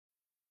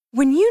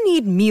When you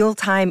need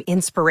mealtime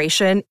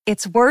inspiration,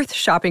 it's worth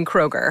shopping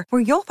Kroger,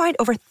 where you'll find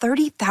over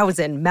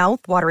 30,000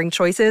 mouth-watering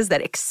choices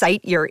that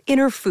excite your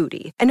inner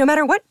foodie. And no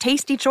matter what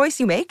tasty choice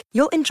you make,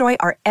 you'll enjoy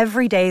our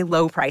everyday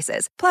low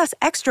prices, plus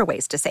extra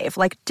ways to save,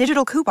 like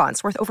digital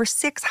coupons worth over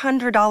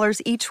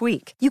 $600 each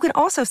week. You can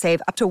also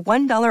save up to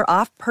 $1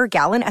 off per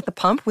gallon at the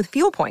pump with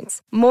fuel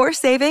points. More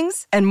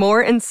savings and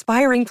more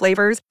inspiring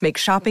flavors make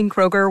shopping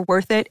Kroger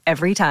worth it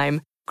every time.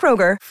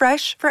 Kroger,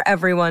 fresh for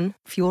everyone.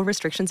 Fuel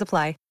restrictions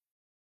apply.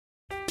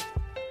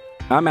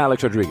 I'm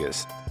Alex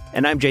Rodriguez.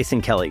 And I'm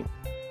Jason Kelly.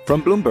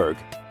 From Bloomberg,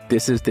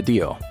 this is The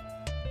Deal.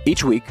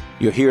 Each week,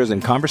 you'll hear us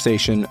in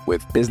conversation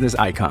with business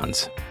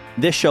icons.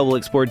 This show will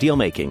explore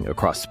deal-making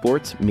across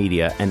sports,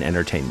 media, and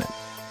entertainment.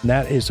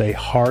 That is a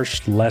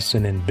harsh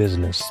lesson in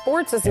business.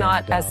 Sports is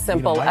not as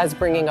simple as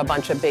bringing a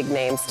bunch of big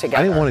names together.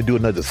 I didn't want to do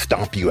another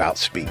stomp you out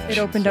speech. It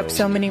opened up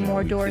so many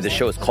more doors. The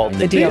show is called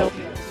The Deal.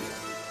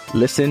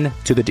 Listen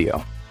to The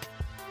Deal.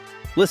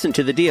 Listen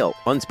to The Deal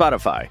on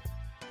Spotify.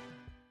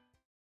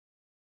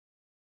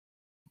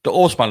 The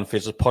All Smiling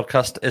Faces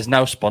podcast is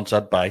now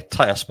sponsored by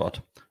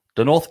TireSpot,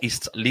 the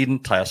Northeast's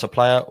leading tyre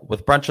supplier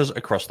with branches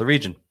across the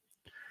region.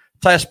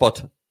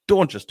 TireSpot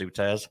don't just do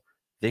tyres,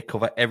 they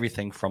cover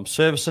everything from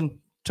servicing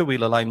to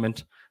wheel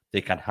alignment.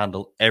 They can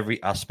handle every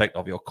aspect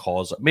of your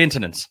car's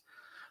maintenance.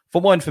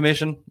 For more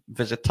information,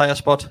 visit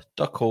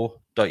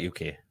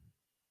tirespot.co.uk.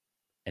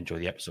 Enjoy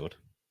the episode.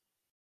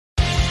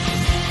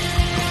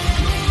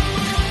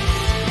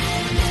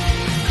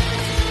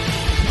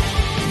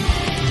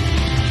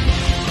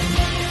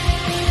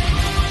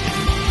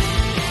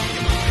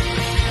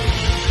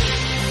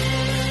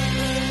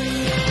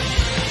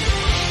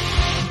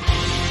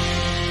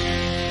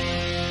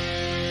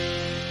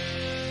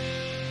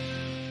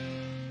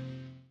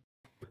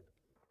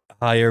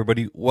 Hi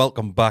everybody,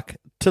 welcome back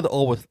to the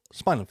Always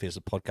Smiling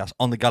Faces podcast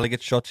on the Gallagher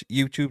Shots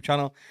YouTube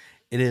channel.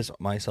 It is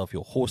myself,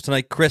 your host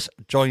tonight, Chris,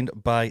 joined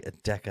by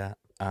Decca,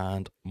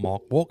 and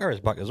Mark Walker is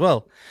back as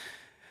well.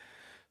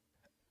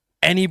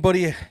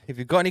 Anybody, if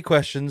you've got any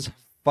questions,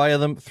 fire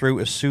them through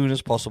as soon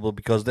as possible,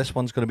 because this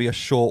one's going to be a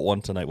short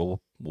one tonight. Well,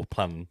 we're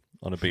planning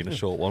on it being a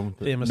short one.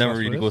 It never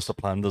really goes to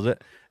plan, does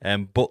it?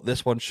 But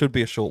this one should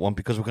be a short one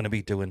because we're going to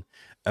be doing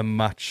a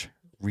match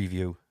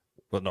review.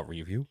 Well, not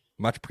review.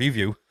 Match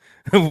preview.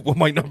 We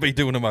might not be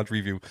doing a match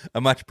review.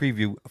 A match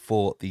preview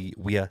for the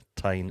Wear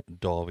Tyne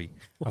Derby,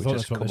 which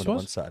is coming up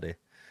on Saturday.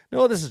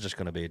 No, this is just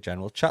going to be a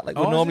general chat like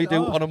we normally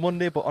do on a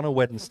Monday, but on a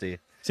Wednesday.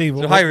 See,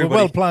 we're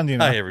well planned, you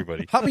know. Hi,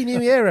 everybody. Happy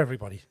New Year,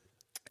 everybody.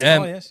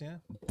 Yes, yeah.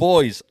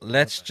 Boys,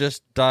 let's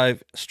just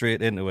dive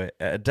straight into it.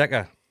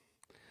 Decca,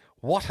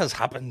 what has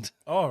happened?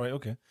 Oh, right,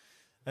 okay.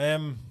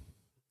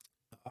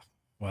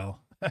 Well,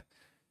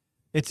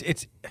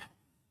 it's.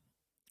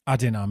 I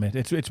don't know, mate.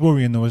 It's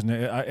worrying though, isn't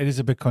it? It is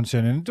a bit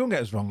concerning. Don't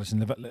get us wrong.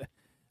 Listen,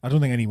 I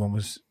don't think anyone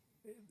was.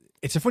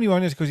 It's a funny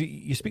one, is because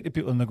you speak to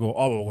people and they go,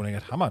 "Oh, we're going to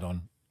get hammered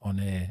on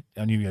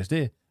New Year's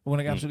Day. We're going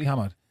to get absolutely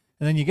hammered,"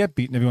 and then you get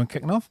beaten, everyone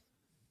kicking off.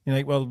 You're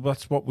like, "Well,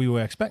 that's what we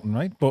were expecting,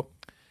 right?" But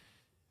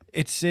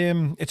it's a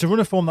run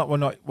of form that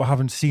we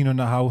haven't seen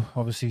under Howe,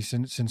 obviously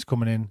since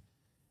coming in,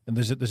 and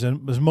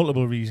there's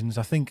multiple reasons.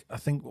 I think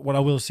what I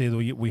will say though,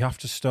 we have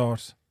to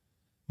start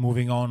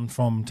moving on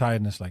from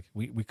tiredness. Like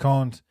we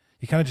can't.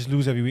 You can't just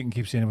lose every week and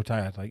keep saying we're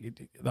tired.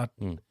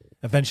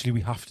 Eventually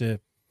we have to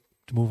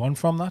move on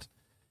from that.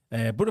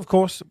 But of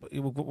course,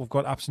 we've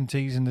got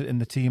absentees in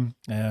the team.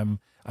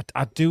 I'm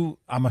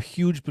a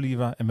huge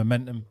believer in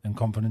momentum and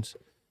confidence,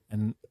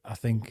 and I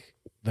think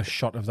the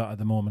shot of that at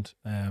the moment,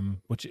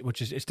 which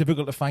is it's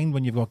difficult to find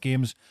when you've got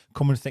games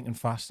coming thick and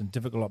fast and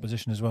difficult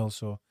opposition as well.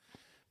 So,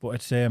 but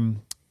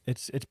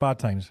it's bad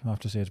times. I have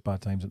to say, it's bad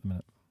times at the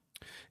minute.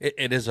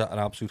 It is an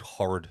absolute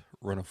horrid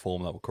run of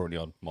form that we're currently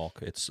on, Mark.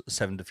 It's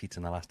 7 defeats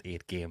in the last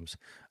 8 games.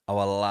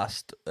 Our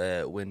last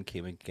win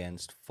came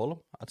against Fulham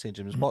at St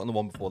James's Park, and the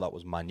one before that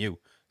was Man U,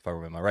 if I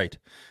remember right.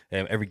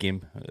 Every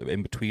game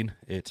in between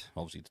it,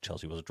 obviously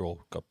Chelsea was a draw,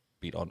 got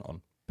beat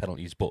on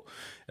penalties, but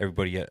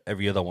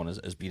every other one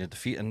has been a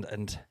defeat,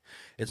 and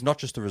it's not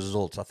just the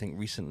results. I think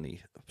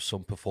recently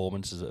some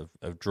performances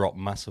have dropped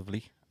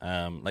massively.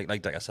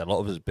 Like I said, a lot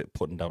of it is a bit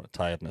putting down to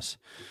tiredness.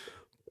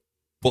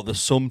 But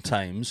there's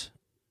sometimes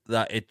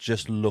that it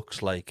just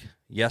looks like,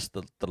 yes,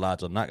 the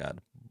lads are knackered,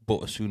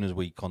 but as soon as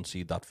we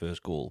concede that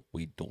first goal,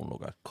 we don't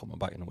look at coming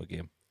back into a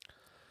game.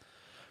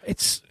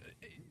 It's,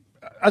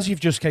 as you've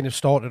just kind of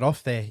started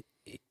off there,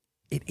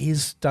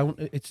 it's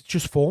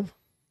just form.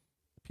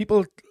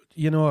 People,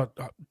 have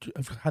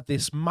had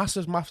this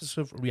massive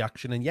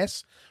reaction, and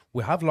yes,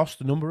 we have lost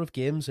a number of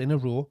games in a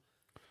row.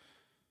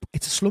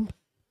 It's a slump.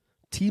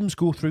 Teams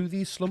go through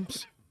these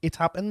slumps. It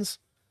happens.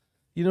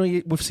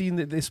 We've seen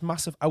this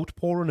massive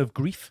outpouring of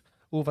grief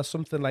over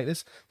something like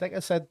this. Like I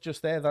said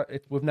just there,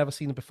 we've never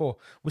seen it before.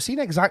 We've seen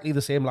exactly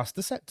the same last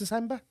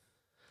December.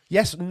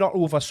 Yes, not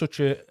over such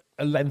a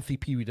lengthy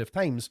period of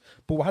times,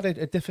 but we had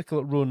a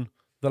difficult run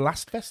the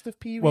last festive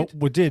period. Well,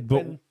 we did,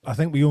 but I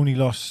think we only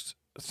lost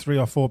 3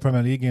 or 4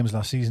 Premier League games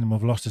last season, and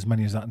we've lost as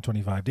many as that in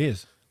 25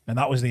 days. And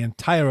that was the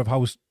entire of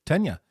Howe's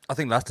tenure. I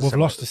think last We've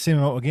December, lost the same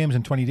amount of games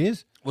in 20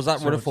 days. Was that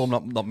So run of it's-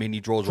 form not mainly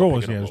draws?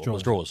 Draws, or yeah, it was picking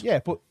up, draws. Yeah,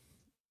 but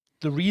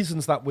the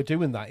reasons that we're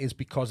doing that is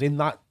because in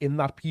that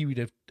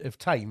period of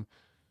time,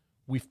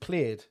 we've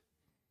played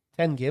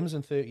 10 games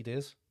in 30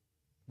 days.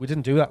 We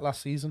didn't do that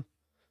last season.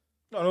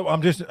 No,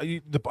 I'm just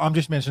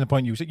mentioning the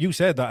point you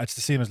said that it's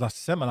the same as last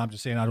December. And I'm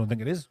just saying I don't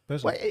think it is.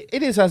 Personally. Well,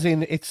 it is, as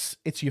in it's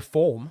your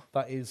form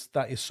that is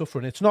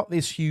suffering. It's not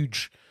this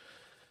huge,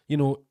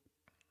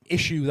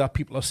 issue that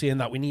people are saying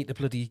that we need to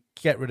bloody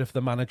get rid of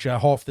the manager,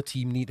 half the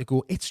team need to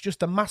go. It's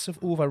just a massive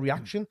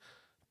overreaction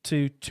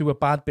to a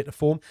bad bit of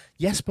form.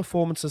 Yes,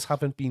 performances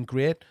haven't been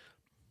great,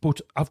 but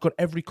I've got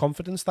every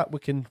confidence that we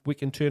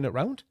can turn it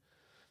around.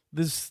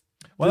 There's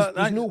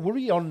no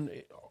worry on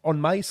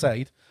my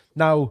side.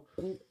 Now,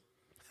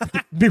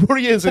 my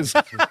worry is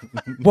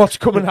what's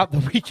coming at the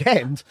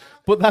weekend,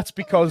 but that's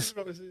because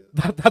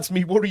that's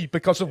me worry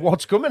because of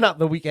what's coming at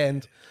the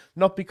weekend,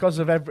 not because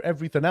of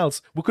everything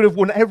else. We could have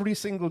won every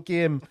single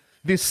game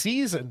this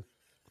season,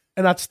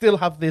 and I'd still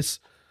have this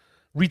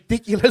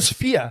ridiculous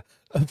fear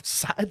of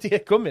Saturday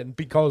coming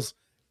because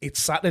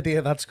it's Saturday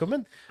that's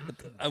coming.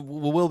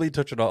 We will be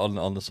touching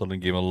on the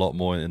Sunderland game a lot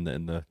more in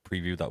the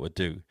preview that we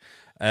do.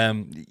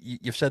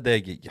 You've said there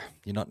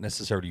you're not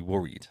necessarily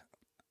worried.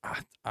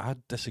 I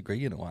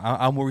disagree.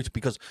 I'm worried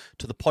because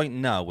to the point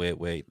now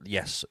where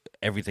yes,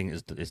 everything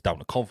is down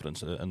to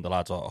confidence, and the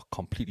lads are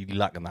completely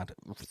lacking that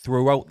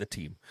throughout the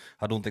team.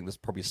 I don't think there's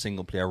probably a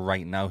single player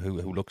right now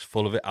who looks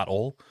full of it at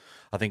all.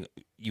 I think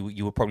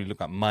you would probably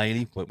look at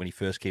Miley when he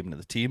first came into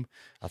the team.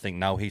 I think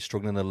now he's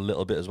struggling a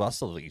little bit as well. I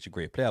still think he's a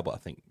great player, but I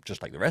think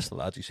just like the rest of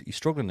the lads, he's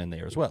struggling in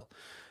there as well.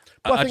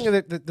 Well, I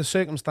think the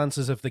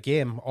circumstances of the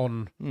game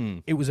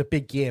it was a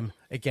big game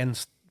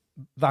against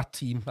that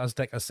team. As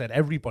Decker said,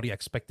 everybody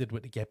expected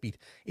it to get beat.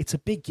 It's a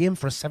big game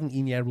for a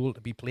 17-year-old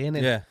to be playing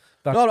in. Yeah.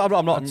 No,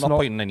 I'm not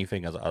pointing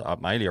anything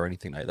at Miley or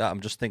anything like that.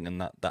 I'm just thinking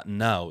that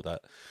now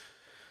that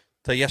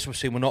yes, we're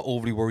saying we're not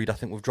overly worried. I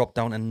think we've dropped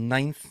down to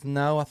 9th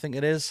now, I think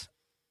it is.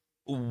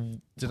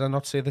 Did I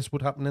not say this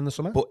would happen in the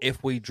summer? But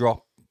if we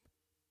drop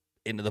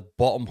into the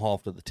bottom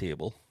half of the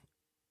table,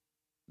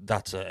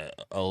 that's a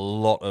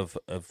lot of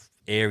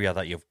area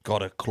that you've got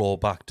to claw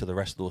back to the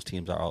rest of those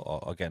teams that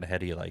are getting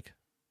ahead of you. Like,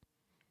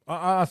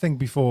 I think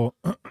before,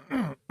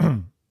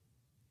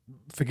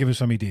 forgive us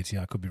for me dates here,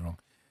 I could be wrong.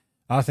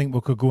 I think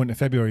we could go into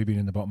February being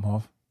in the bottom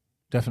half.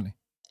 Definitely,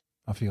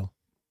 I feel.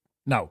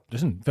 Now,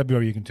 listen,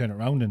 February you can turn it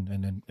around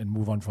and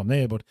move on from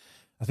there, but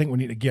I think we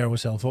need to gear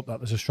ourselves up that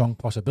there's a strong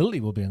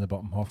possibility we'll be in the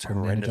bottom half. It's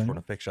horrendous run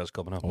of fixtures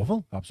coming up.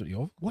 Awful, absolutely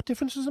awful. What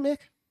difference does it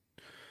make?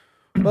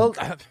 Well,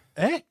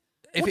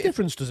 what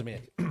difference does it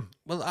make?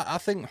 Well, I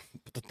think,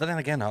 but then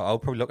again, I'll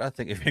probably look. I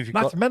think if you've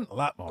That's got mental,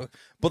 that Mark.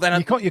 But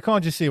then you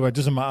can't just say, well, it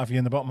doesn't matter if you're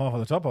in the bottom half or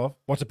the top half.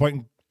 What's the point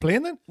in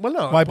playing then? Well,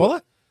 no. Why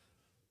bother?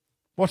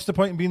 What's the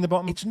point in being the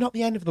bottom? It's not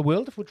the end of the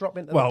world if we drop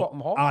into the bottom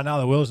half. Now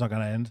the world's not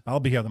going to end. I'll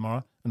be here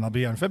tomorrow and I'll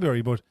be here in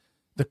February, but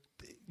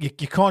you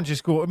can't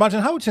just go.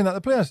 Imagine Howard saying that to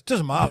the players. It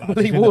doesn't matter.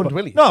 Well, he won't,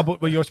 will he? No,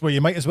 but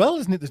you might as well,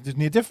 isn't it? There's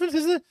no difference,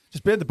 is there?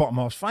 Just be at the bottom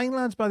half. Fine,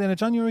 lads, by the end of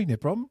January, no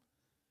problem.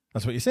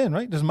 That's what you're saying,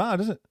 right? Doesn't matter,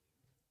 does it?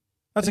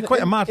 That's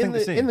quite a mad thing to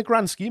say. In the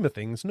grand scheme of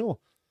things, no,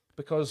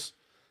 because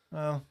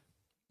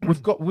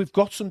we've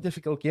got some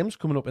difficult games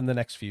coming up in the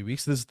next few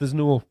weeks. There's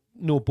no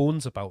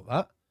bones about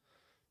that.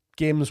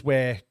 Games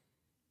where,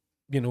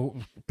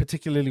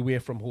 particularly away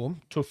from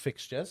home, tough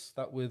fixtures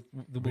that we'll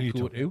Really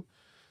go tough. to.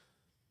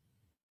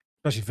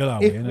 Especially Villa.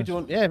 If we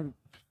don't,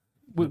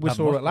 we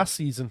saw it last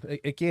season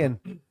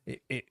again.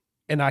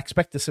 And I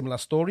expect a similar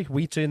story.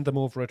 We turned them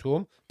over at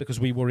home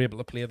because we were able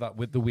to play that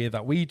with the way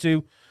that we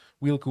do.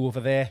 We'll go over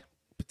there.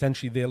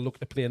 Potentially they'll look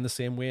to play in the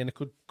same way, and it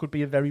could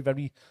be a very,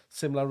 very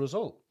similar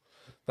result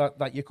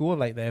that you go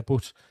like there.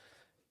 But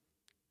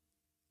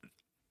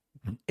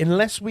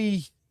unless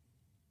we,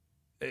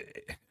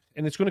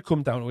 and it's going to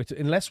come down to it,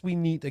 unless we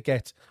need to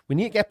get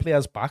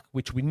players back,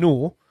 which we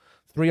know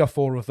 3 or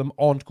 4 of them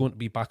aren't going to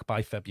be back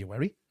by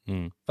February.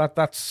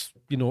 That's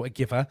a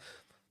giver.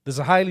 There's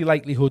a highly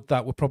likelihood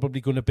that we're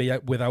probably going to be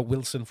out without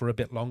Wilson for a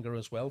bit longer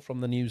as well, from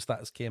the news that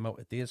has came out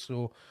today.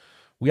 So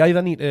we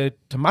either need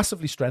to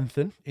massively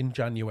strengthen in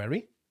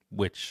January,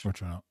 which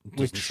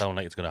doesn't sound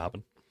like it's going to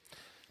happen.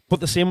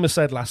 But the same was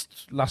said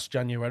last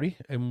January,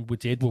 and we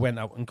went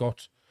out and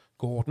got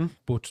Gordon,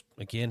 but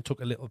again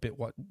took a little bit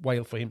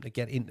while for him to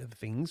get into the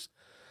things.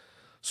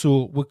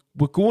 So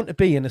we're going to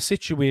be in a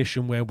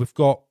situation where we've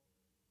got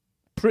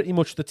pretty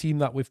much the team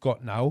that we've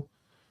got now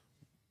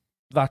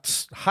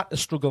that's had to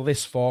struggle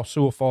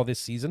so far this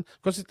season,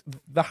 because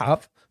they've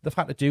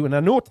had to do, and I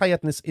know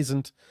tiredness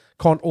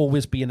can't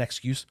always be an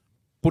excuse,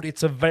 but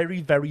it's a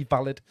very, very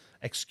valid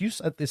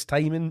excuse at this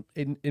time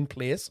in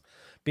place,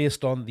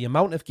 based on the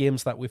amount of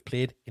games that we've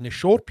played in a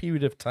short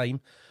period of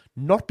time,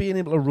 not being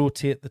able to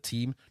rotate the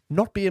team,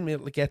 not being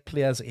able to get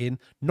players in,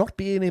 not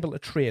being able to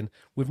train.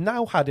 We've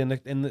now had in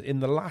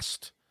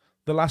the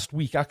last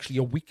week, actually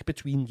a week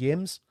between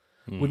games.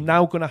 We're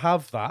now going to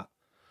have that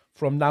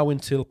from now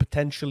until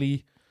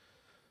potentially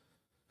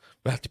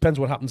Well, it depends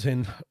what happens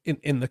in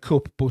the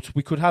cup, but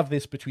we could have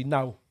this between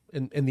now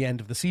and the end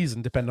of the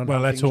season, depending on Well,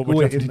 how let's things hope we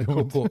go in definitely the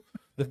cup. don't.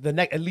 But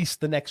at least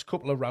the next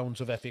couple of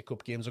rounds of FA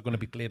Cup games are going to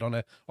be played on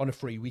a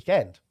free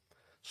weekend,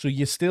 so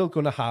you're still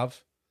going to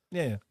have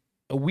Yeah.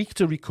 a week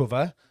to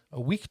recover, a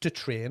week to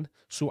train.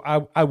 So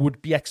I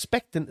would be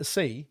expecting to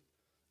see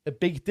a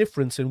big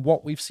difference in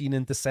what we've seen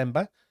in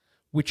December,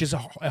 which is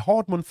a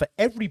hard month for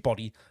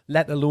everybody,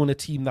 let alone a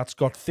team that's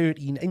got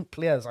 13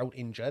 players out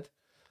injured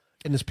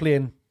and is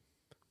playing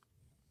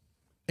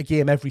a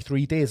game every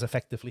 3 days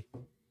effectively.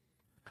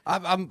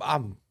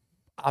 I'm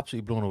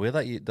absolutely blown away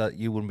that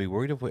you wouldn't be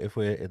worried if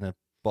we're in the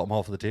bottom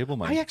half of the table,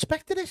 man. I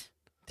expected it.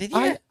 Did you?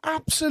 I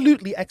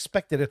absolutely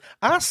expected it.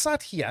 I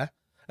sat here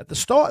at the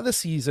start of the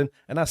season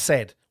and I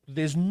said,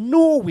 there's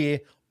no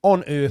way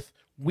on earth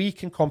we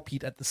can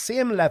compete at the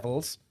same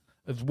levels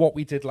as what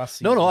we did last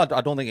season. No,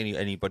 I don't think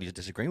anybody's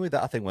disagreeing with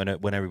that. I think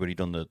when everybody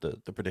done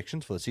the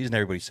predictions for the season,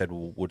 everybody said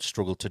we would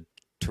struggle to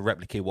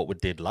replicate what we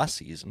did last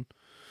season.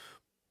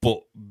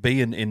 But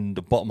being in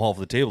the bottom half of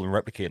the table and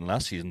replicating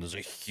last season, there's a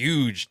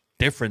huge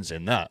difference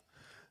in that.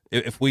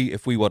 If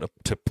we were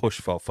to push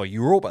for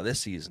Europa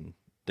this season,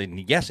 then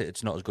yes,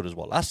 it's not as good as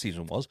what last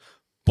season was,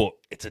 but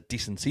it's a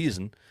decent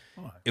season.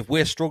 If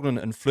we're struggling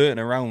and flirting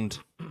around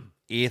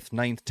 8th,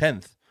 9th,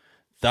 10th,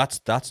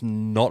 that's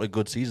not a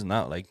good season.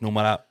 That, like, no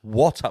matter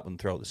what's happened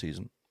throughout the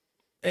season.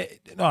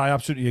 No, I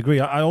absolutely agree.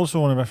 I also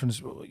want to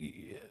reference,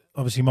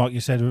 obviously, Mark, you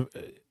said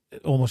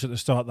almost at the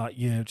start that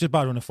year, just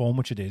bad run of form,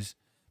 which it is,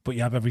 but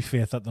you have every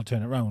faith that they'll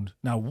turn it around.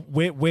 Now,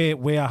 where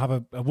I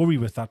have a worry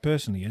with that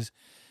personally is,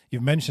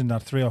 you've mentioned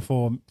that 3 or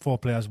 4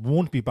 players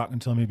won't be back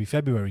until maybe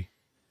February.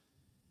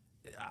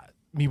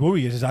 My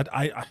worry is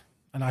I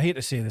and I hate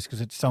to say this because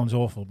it sounds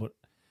awful, but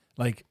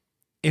like,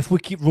 if we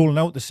keep rolling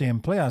out the same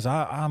players,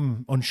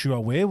 I'm unsure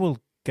where we'll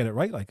get it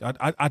right. Like,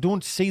 I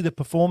don't see the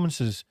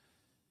performances,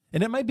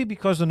 and it might be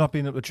because they're not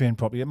being able to train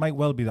properly. It might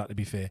well be that, to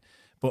be fair.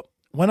 But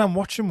when I'm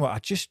watching,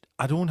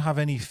 I don't have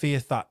any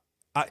faith that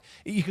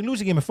you can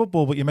lose a game of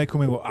football, but you might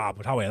come in with,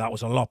 but however, that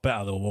was a lot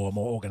better though, or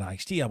more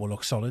organised here, we'll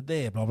look solid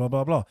there, blah blah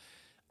blah blah.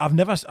 I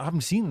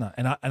haven't seen that,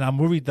 and I'm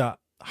worried that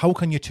how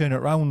can you turn it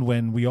around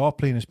when we are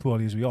playing as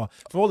poorly as we are?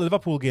 For all the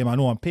Liverpool game, I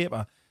know on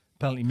paper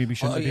penalty maybe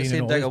shouldn't have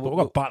been, but we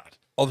got battered.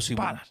 Obviously,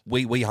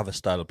 we have a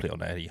style of play on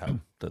there anyhow.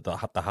 The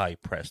high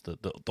press,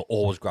 the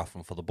always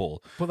grappling for the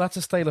ball. But that's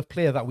a style of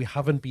play that we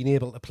haven't been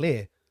able to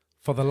play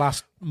for the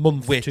last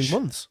month, 2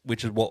 months.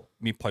 Which is what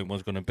my point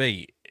was going to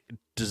be.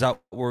 Does that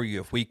worry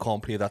you? If we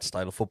can't play that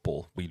style of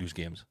football, we lose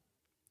games?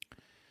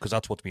 Because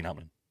that's what's been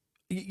happening.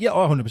 Yeah,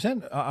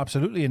 100%,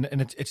 absolutely, and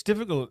it's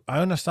difficult. I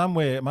understand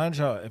where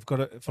manager have got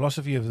a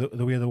philosophy of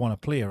the way they want to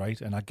play,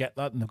 right? And I get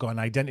that, and they've got an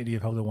identity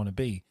of how they want to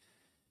be.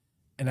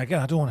 And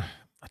again, I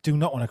do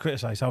not want to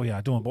criticise how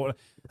I don't. But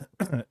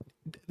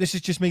this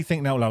is just me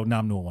thinking out loud. Now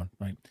I'm no one,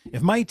 right?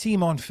 If my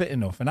team aren't fit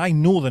enough, and I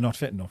know they're not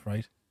fit enough,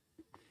 right?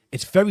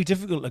 It's very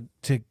difficult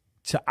to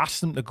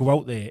ask them to go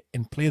out there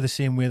and play the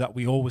same way that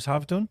we always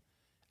have done.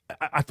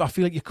 I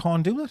feel like you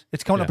can't do that.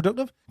 It's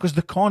counterproductive because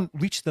they can't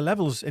reach the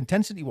levels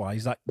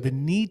intensity-wise that they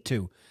need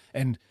to.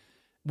 And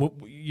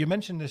you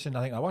mentioned this in,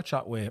 I think, our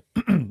chat, where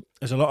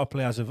there's a lot of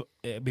players have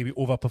maybe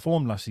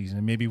overperformed last season,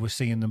 and maybe we're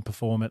seeing them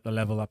perform at the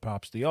level that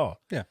perhaps they are.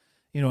 Yeah.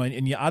 You know,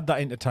 and you add that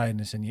into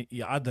tiredness, and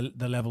you add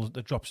the levels,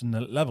 the drops in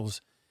the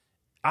levels.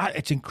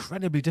 It's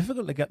incredibly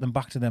difficult to get them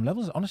back to them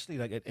levels, honestly.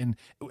 Like, and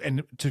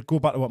to go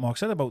back to what Mark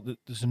said about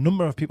there's a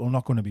number of people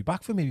not going to be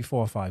back for maybe 4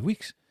 or 5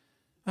 weeks.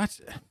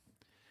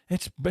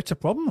 It's a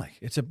problem. Like,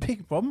 it's a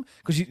big problem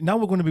because now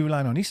we're going to be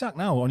relying on Isak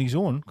now on his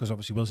own, because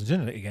obviously Wilson's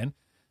in it again.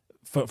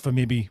 For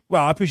maybe,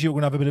 well, I appreciate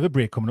we're going to have a bit of a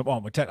break coming up,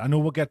 aren't we? I know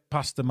we'll get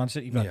past the Man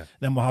City,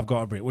 then we'll have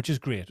got a break, which is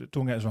great.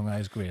 Don't get us wrong, that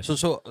is great.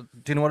 So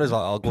do you know what it is?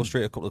 I'll go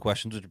straight a couple of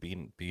questions which have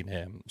been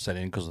sent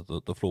in because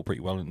the flow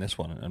pretty well in this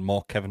one. And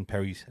Mark Kevin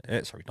Perry,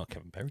 sorry, not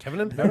Kevin Perry. Kevin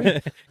and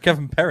Perry?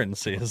 Kevin Perrin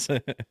says,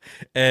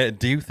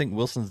 do you think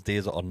Wilson's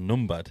days are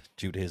numbered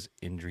due to his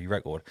injury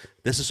record?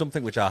 This is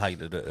something which I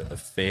highlighted a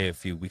fair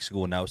few weeks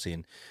ago now,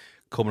 saying,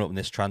 coming up in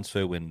this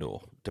transfer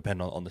window,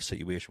 depending on the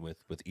situation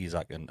with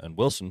Isak and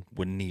Wilson,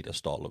 we need to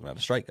start looking at a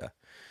striker.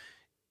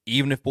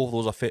 Even if both of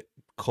those are fit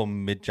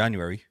come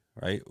mid-January,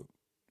 right,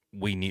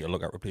 we need to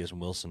look at replacing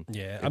Wilson.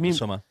 Yeah, I mean,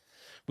 summer.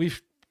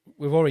 We've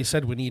already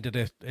said we needed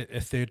a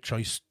third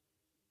choice,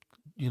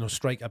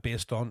 striker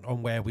based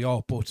on where we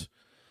are, but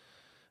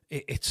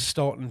it's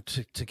starting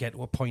to get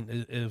to a point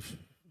of,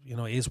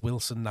 is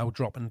Wilson now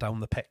dropping down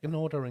the pecking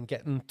order and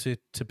getting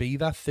to be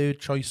that third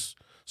choice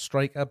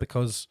striker,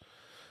 because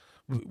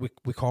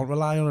we can't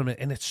rely on him,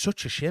 and it's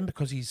such a shame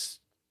because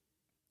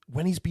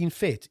when he's been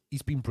fit,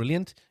 he's been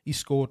brilliant. He's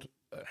scored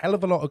a hell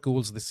of a lot of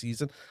goals this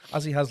season,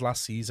 as he has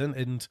last season,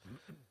 and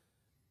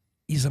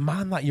he's a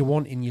man that you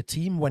want in your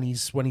team when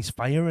he's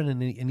firing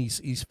and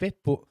he's fit.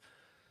 But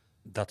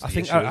that's I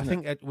think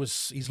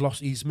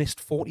he's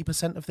missed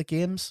 40% of the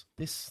games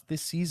this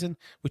season,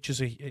 which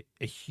is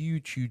a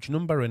huge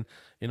number, and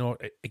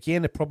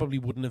again, it probably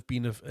wouldn't have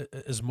been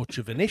as much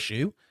of an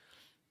issue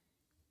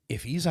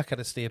if Isak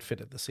had stayed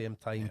fit at the same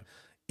time.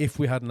 if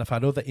we hadn't have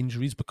had other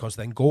injuries, because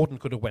then Gordon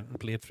could have went and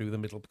played through the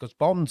middle, because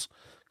Bonds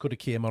could have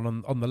came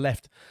on the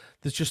left.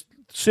 There's just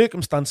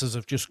circumstances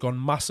have just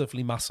gone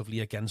massively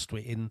against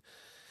it in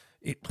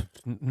it,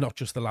 not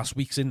just the last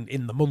weeks,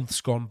 in the months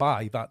gone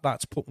by.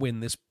 That's put in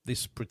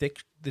this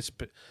predicament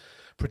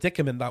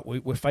that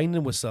we're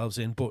finding ourselves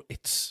in. But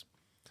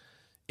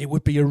it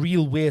would be a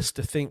real waste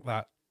to think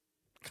that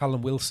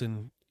Callum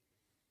Wilson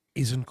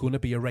isn't going to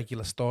be a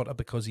regular starter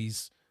because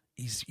he's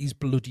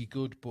bloody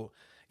good. But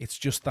it's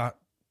just that,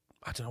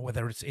 I don't know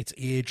whether it's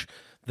age,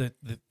 the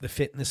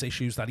fitness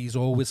issues that he's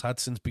always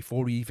had since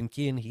before he even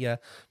came here,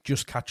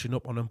 just catching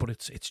up on him. But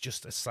it's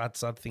just a sad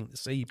thing to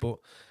see. But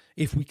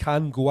if we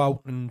can go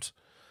out and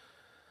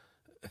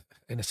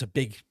it's a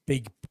big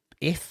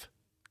if,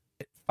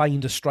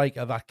 find a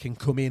striker that can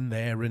come in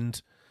there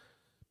and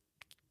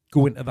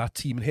go into that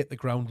team and hit the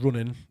ground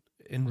running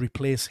and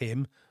replace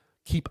him,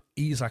 keep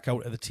Isak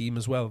out of the team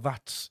as well.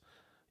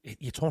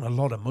 You're talking a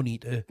lot of money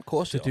to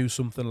do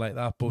something like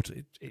that. But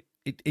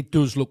it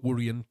does look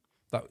worrying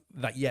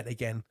that yet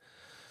again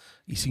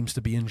he seems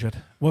to be injured.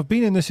 We've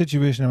been in this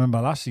situation, I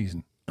remember, last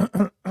season.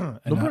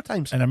 Number of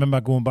times. And I remember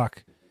going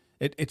back.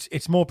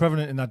 It's more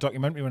prevalent in that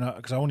documentary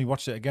because I only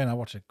watched it again. I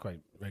watch it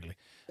quite regularly,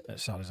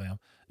 as sad as I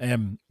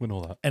am. We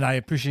know that. And I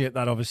appreciate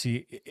that,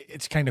 obviously,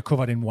 it's kind of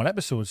covered in one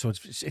episode, so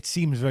it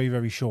seems very,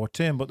 very short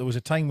term. But there was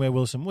a time where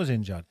Wilson was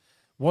injured,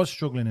 was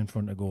struggling in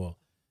front of goal,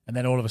 and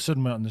then all of a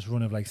sudden went on this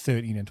run of like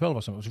 13 and 12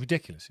 or something. It was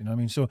ridiculous, you know what I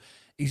mean? So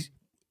he's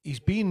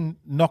been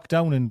knocked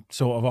down and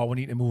sort of, we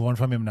need to move on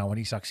from him now when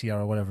Isak's here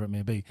or whatever it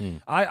may be.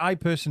 I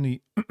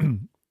personally,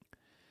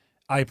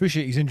 I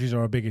appreciate his injuries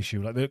are a big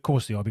issue. Like, of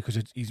course they are,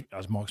 because he's,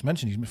 as Mark's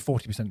mentioned, he's missed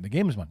 40% of the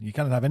games, man. You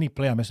can't have any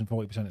player missing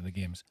 40% of the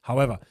games.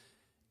 However,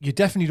 you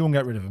definitely don't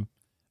get rid of him.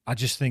 I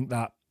just think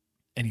that,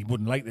 and he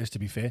wouldn't like this, to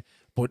be fair,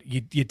 but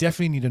you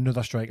definitely need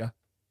another striker.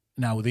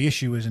 Now, the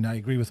issue is, and I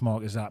agree with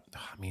Mark, is that,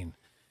 I mean,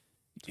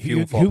 who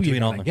you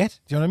going to get?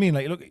 Do you know what I mean?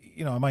 Like, look,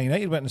 Man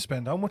United went and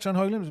spent how much on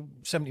Højlund?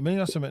 70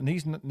 million or something, and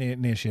he's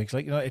near shakes.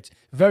 Like, it's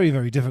very,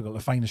 very difficult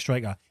to find a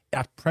striker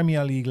at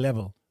Premier League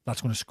level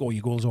that's going to score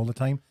you goals all the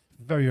time.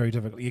 Very, very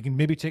difficult. You can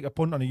maybe take a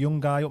punt on a young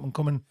guy, up and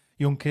coming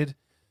young kid,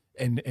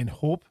 and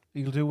hope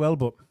he'll do well,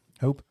 but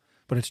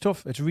it's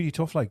tough. It's really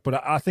tough. Like,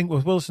 but I think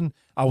with Wilson,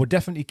 I would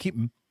definitely keep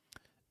him,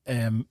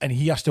 and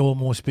he has to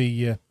almost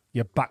be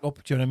your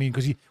backup. Do you know what I mean?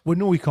 Because we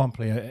know he can't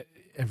play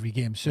every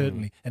game,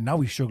 certainly, and now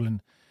he's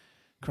struggling.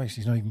 Christ,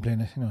 he's not even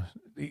playing.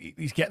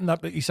 He's getting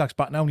that. Isak's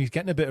back now, and he's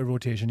getting a bit of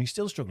rotation. He's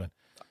still struggling.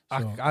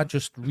 So. I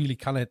just really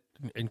cannot.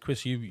 And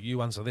Chris,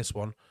 you answer this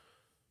one.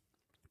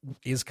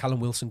 Is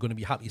Callum Wilson going to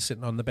be happy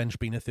sitting on the bench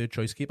being a third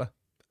choice keeper?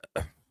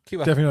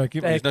 Definitely not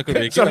keeper. He's not going to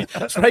be a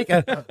keeper. Sorry,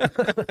 striker.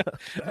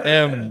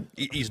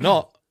 He's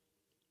not,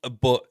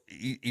 but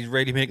he's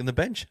really making the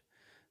bench.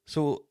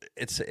 So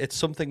it's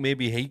something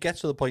maybe he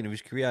gets to the point of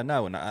his career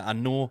now, and I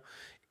know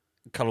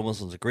Callum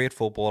Wilson's a great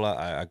footballer.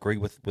 I agree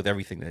with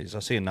everything that he's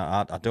saying.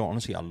 I don't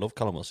honestly. I love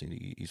Callum Wilson.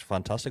 He's a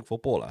fantastic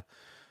footballer,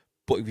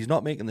 but if he's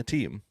not making the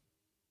team,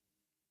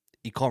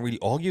 he can't really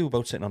argue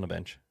about sitting on the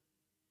bench.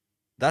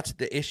 That's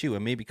the issue,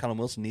 and maybe Callum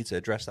Wilson needs to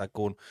address that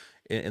going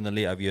in the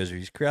later years of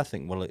his career. I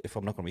think, well, if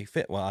I'm not going to be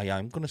fit, well,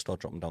 I'm going to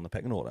start dropping down the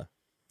pecking order.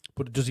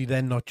 But does he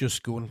then not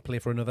just go and play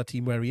for another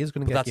team where he is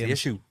going to get that's games? The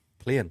issue,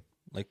 playing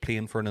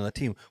for another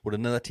team. Would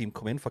another team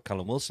come in for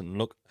Callum Wilson and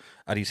look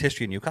at his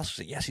history in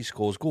Newcastle and say, yes, he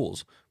scores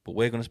goals, but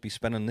we're going to be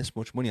spending this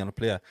much money on a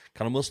player.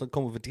 Callum Wilson will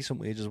come with a decent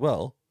wage as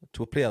well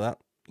to a player that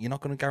you're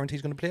not going to guarantee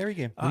he's going to play every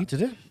game. Need to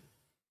do.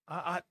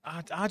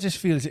 I just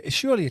feel,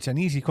 surely it's an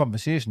easy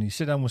conversation. You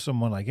sit down with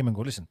someone like him and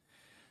go, listen,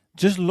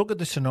 just look at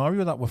the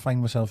scenario that we're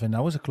finding ourselves in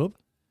now as a club.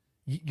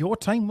 Your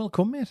time will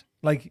come, mate.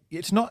 Like,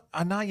 it's not,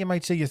 and now you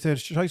might say your third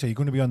choice, you're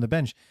going to be on the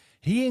bench.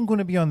 He ain't going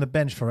to be on the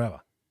bench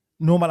forever,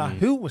 no matter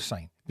who was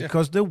signed,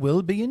 because there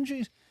will be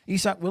injuries.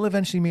 Isak will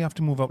eventually may have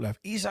to move up left.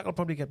 Isak will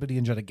probably get pretty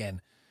injured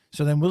again.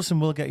 So then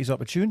Wilson will get his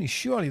opportunity.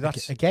 Surely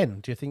that's...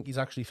 Again, do you think he's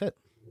actually fit?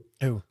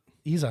 Who?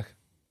 Isak.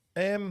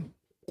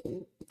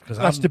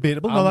 That's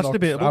debatable. That's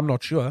debatable. I'm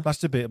not sure. That's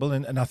debatable,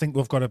 and I think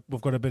we've got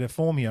a bit of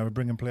form here of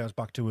bringing players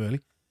back too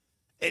early.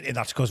 And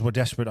that's because we're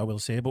desperate, I will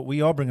say, but we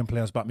are bringing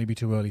players back maybe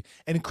too early.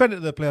 And credit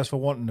to the players for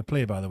wanting to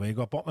play, by the way. You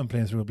got Botman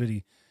playing through a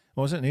bloody,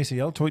 what was it, an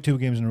ACL, 2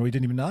 games in a row, he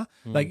didn't even know.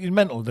 Like, it's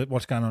mental that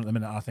what's going on at the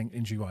minute, I think,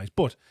 injury-wise.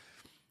 But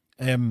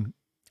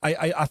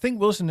I think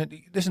Wilson,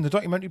 listen, the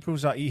documentary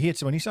proves that he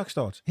hates it when Isak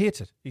starts.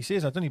 Hates it. He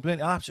says, I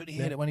absolutely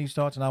hate it when he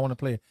starts and I want to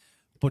play.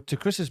 But to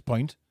Chris's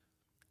point,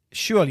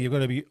 surely you've got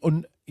to be,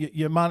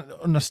 your man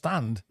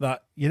understand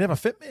that you're never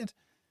fit, mate.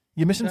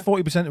 You're missing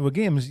 40% of the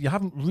games. You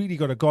haven't really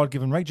got a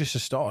God-given right just to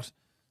start.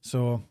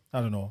 So,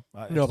 I don't know.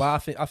 No,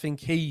 but I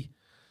think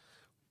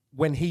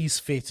when he's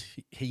fit,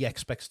 he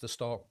expects to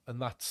start. And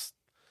that's,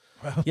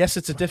 yes,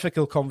 it's a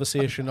difficult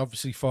conversation,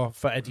 obviously, for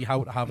Eddie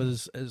Howe to have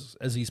as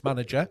his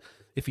manager,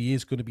 if he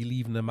is going to be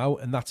leaving them out.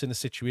 And that's in a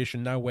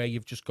situation now where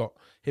you've just got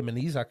him and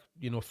Isak,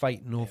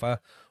 fighting over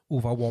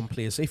one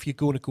place. If you're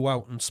going to go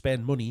out and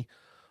spend money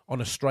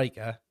on a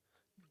striker,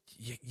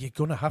 you're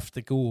going to have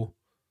to go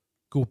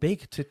go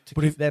big to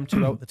keep them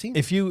two out the team.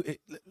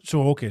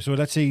 So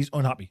let's say he's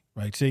unhappy,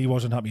 right? Say he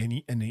was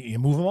unhappy, and you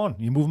move him on.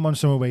 You move him on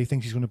somewhere where he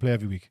thinks he's going to play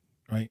every week,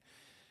 right?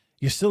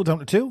 You're still down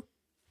to 2.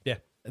 Yeah,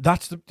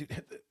 that's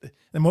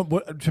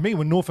to me,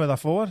 we're no further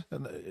forward.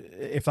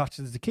 If that's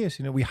the case,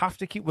 we have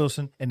to keep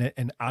Wilson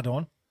and add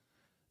on.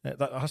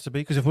 That has to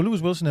be, because if we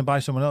lose Wilson and buy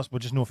someone else, we're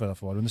just no further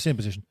forward. We're in the same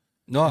position.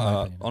 No,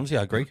 honestly,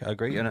 I agree.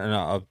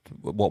 And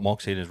what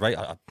Mark's saying is right.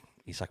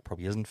 Isak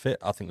probably isn't fit.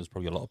 I think there's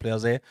probably a lot of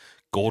players there.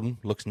 Gordon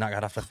looks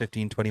knackered after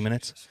 15, 20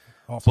 minutes.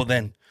 But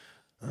then,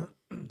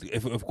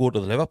 if we go to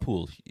the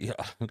Liverpool,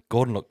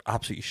 Gordon looked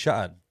absolutely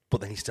shattered,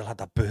 but then he still had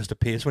that burst of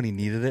pace when he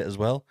needed it as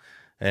well.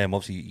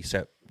 Obviously, he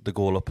set the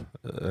goal up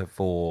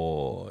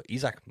for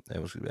Isak.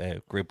 It was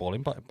a great ball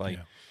impact by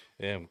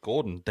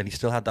Gordon. Then he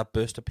still had that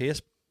burst of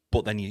pace,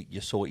 but then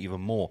you saw it even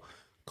more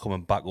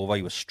coming back over.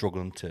 He was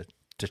struggling to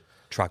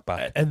track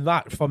back. And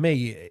that, for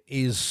me,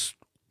 is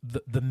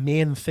the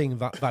main thing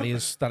that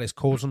is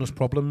causing us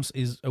problems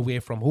is away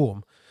from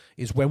home,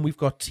 is when we've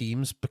got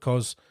teams,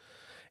 because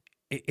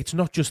it's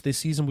not just this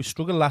season. We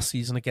struggled last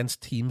season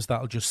against teams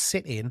that'll just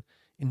sit in,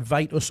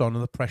 invite us on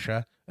the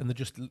pressure, and they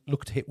just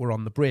look to hit we're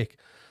on the break.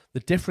 The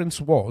difference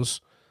was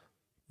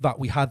that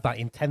we had that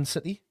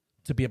intensity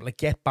to be able to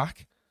get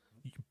back,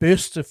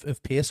 bursts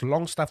of pace.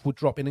 Longstaff would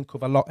drop in and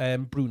cover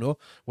Bruno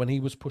when he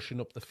was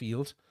pushing up the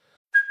field.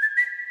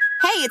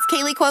 Hey, it's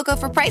Kaylee Cuoco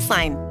for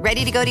Priceline.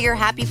 Ready to go to your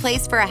happy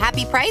place for a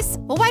happy price?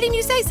 Well, why didn't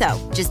you say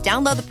so? Just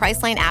download the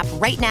Priceline app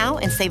right now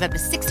and save up to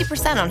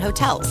 60% on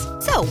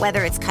hotels. So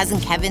whether it's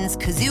Cousin Kevin's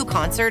Kazoo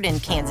Concert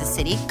in Kansas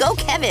City, go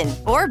Kevin,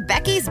 or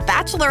Becky's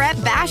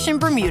Bachelorette Bash in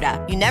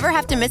Bermuda, you never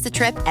have to miss a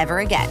trip ever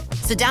again.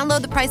 So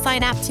download the Priceline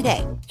app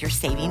today. Your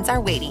savings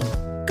are waiting.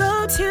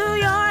 Go to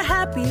your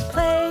happy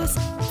place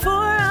for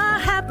a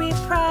happy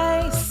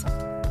price.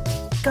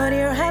 Go to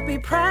your happy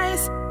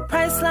price,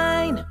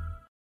 Priceline.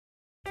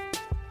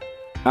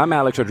 I'm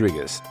Alex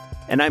Rodriguez.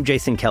 And I'm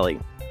Jason Kelly.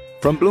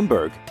 From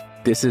Bloomberg,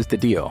 this is The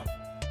Deal.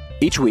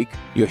 Each week,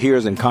 you'll hear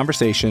us in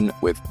conversation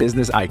with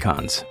business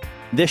icons.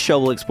 This show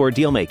will explore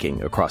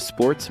deal-making across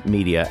sports,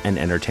 media, and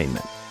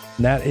entertainment.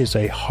 That is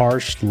a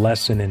harsh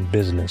lesson in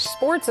business.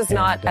 Sports is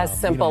not as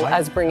simple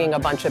as bringing a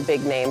bunch of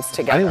big names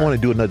together. I didn't want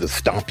to do another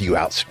stomp you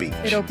out speech.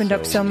 It opened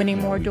up so many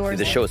more doors.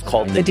 The show is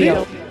called The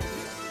Deal.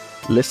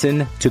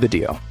 Listen to The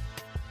Deal.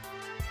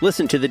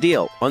 Listen to The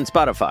Deal on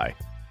Spotify.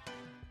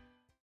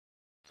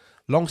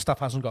 Longstaff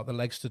hasn't got the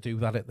legs to do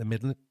that at the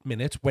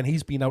minute. When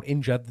he's been out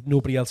injured,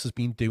 nobody else has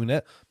been doing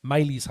it.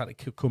 Miley's had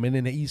to come in,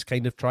 and he's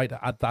kind of tried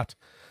to add that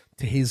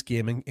to his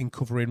game in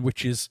covering,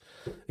 which is,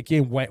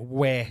 again,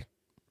 where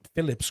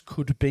Phillips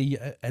could be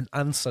an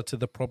answer to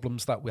the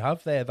problems that we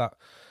have there, that,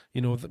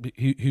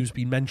 who's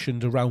been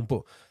mentioned around.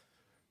 But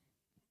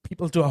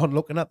people aren't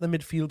looking at the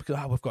midfield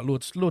because we've got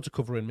loads of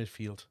cover in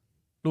midfield.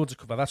 Loads of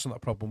cover, that's not a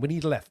problem. We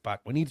need a left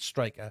back, we need a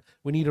striker,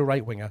 we need a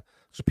right winger.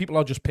 So people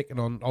are just picking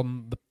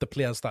on the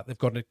players that they've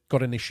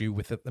got an issue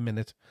with at the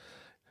minute.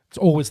 It's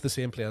always the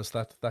same players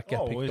that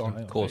get picked on.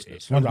 Of course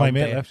it is.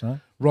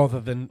 Rather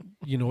than,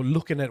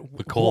 looking at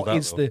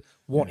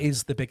what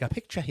is the bigger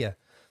picture here.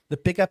 The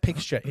bigger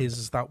picture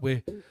is that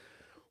we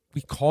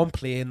can't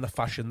play in the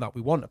fashion that we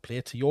want to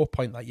play, to your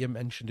point that you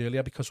mentioned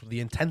earlier, because the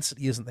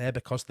intensity isn't there,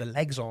 because the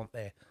legs aren't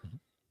there.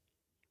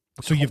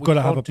 So you've got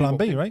to have a plan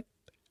B, right?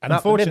 And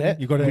unfortunately,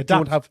 you've got to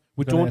adapt.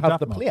 We don't have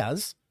the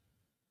players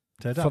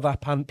for that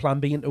plan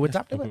B and to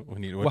adapt to it. We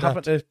need to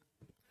adapt.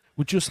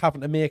 We're just having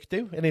to make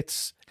do, and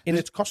it's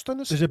costing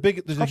us.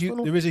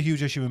 There is a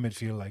huge issue in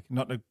midfield. Like,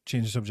 not to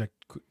change the subject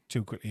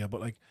too quickly here,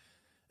 but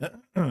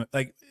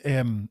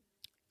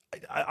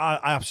I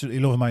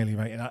absolutely love Miley,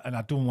 right? And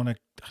I don't want to.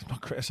 I'm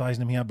not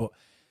criticising him here, but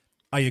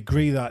I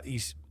agree that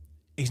he's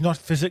not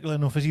physical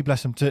enough, is he?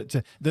 Bless him.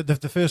 To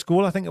the first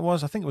goal, I think it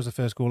was the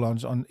first goal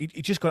on.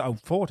 He just got out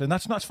fought, and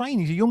that's fine.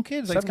 He's a young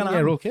kid, like,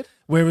 7-year-old kid.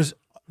 Whereas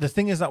the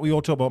thing is that we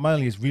all talk about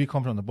Miley is really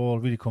confident on the ball,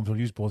 really comfortable,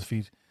 use both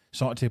feet,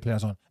 sort of take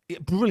players on.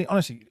 Brilliant,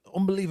 honestly,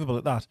 unbelievable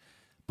at that.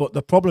 But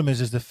the problem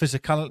is the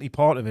physicality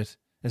part of it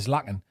is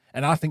lacking,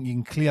 and I think you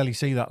can clearly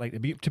see that. Like, to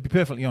be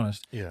perfectly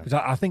honest, because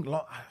I think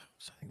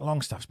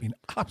Longstaff's been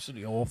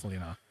absolutely awful.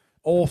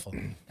 Awful.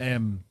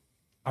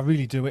 I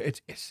really do.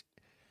 It's.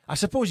 I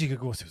suppose you could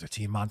go through the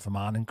team man for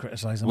man and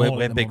criticise them.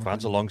 We're big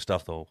fans of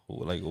Longstaff, though.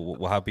 Like,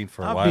 we have been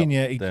for a while. I've been,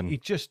 yeah. He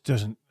just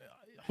doesn't.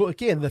 But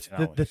again,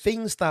 the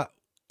things that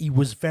he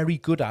was very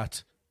good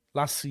at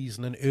last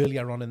season and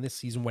earlier on in this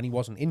season when he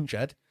wasn't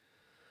injured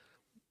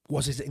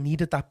was he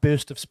needed that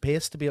burst of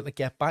space to be able to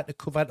get back, to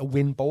cover, to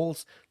win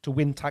balls, to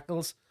win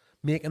tackles,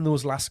 making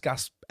those last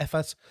gasp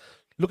efforts.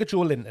 Look at Joe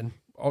Linton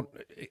on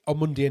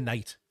Monday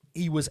night.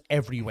 He was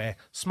everywhere,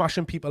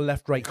 smashing people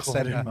left, right,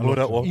 centre.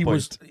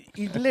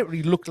 He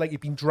literally looked like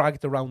he'd been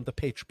dragged around the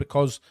pitch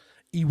because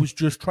he was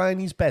just trying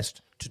his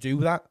best to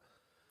do that.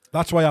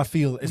 That's why I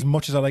feel, as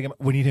much as I like him,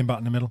 we need him back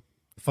in the middle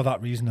for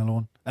that reason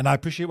alone. And I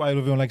appreciate why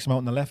everyone likes him out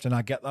on the left, and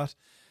I get that.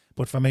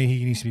 But for me,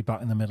 he needs to be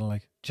back in the middle,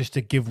 like, just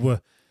to give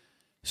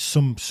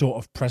some sort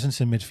of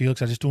presence in midfield,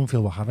 because I just don't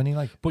feel we have any.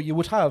 Like, but you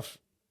would have,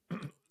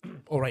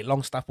 all right,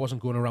 Longstaff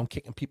wasn't going around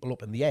kicking people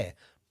up in the air,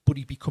 but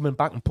he'd be coming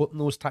back and putting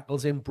those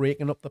tackles in,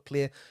 breaking up the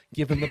play,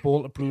 giving the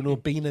ball to Bruno,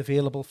 being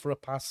available for a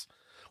pass,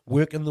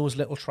 working those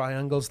little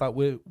triangles that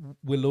we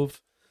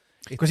love.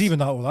 Because even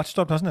that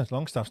stopped, hasn't it?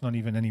 Longstaff's not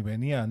even anywhere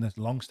near, and the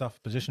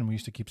Longstaff position we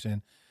used to keep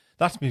saying.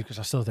 That's because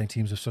I still think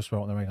teams are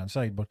suspect on the right hand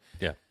side, but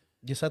yeah,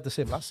 you said the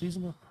same last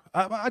season, though.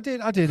 I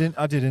did,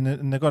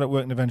 and they got it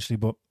working eventually.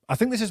 But I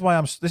think this is why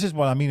this is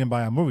what I mean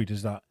by I'm worried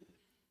is that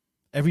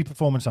every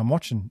performance I'm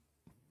watching,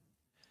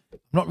 I'm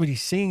not really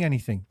seeing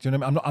anything. Do you know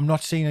what I mean? I'm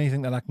not seeing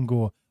anything that I can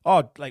go,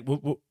 oh, like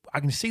I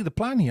can see the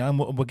plan here, and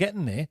we're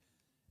getting there,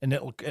 and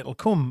it'll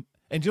come.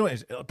 And do you know what it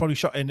is? It'll probably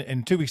shot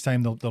in 2 weeks'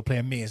 time. They'll play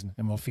amazing,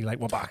 and we'll feel like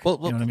we're back. Well,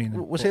 you know what I mean?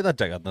 We'll say that,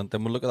 Digger. Then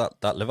we'll look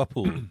at that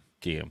Liverpool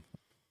game,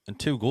 and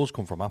 2 goals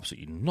come from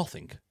absolutely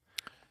nothing.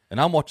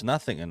 And I'm watching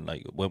that thinking,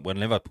 like, when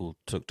Liverpool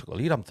took a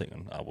lead, I'm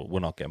thinking, well, we're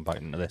not getting back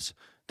into this.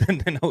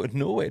 Then out of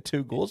nowhere,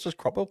 2 goals just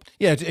crop up.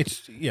 Yeah,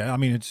 it's I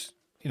mean, it's,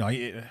 you know,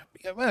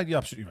 well, you're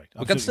absolutely right.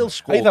 We can still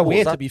score. Either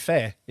way, to be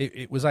fair,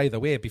 it was either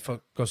way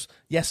because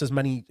yes, as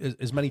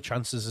many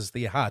chances as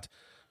they had,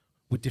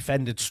 we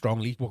defended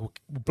strongly. We were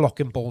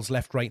blocking balls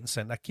left, right, and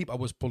centre. Keeper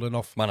was pulling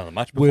off man of the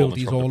match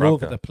worldies all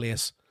over the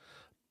place.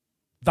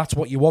 That's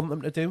what you want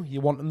them to do.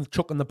 You want them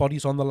chucking the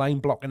bodies on the line,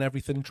 blocking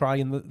everything,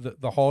 trying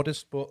the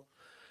hardest. But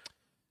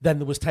then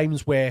there was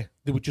times where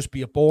there would just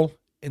be a ball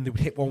and they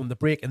would hit one on the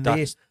break, and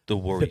that's the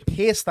worry. The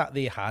pace that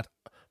they had.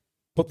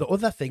 But the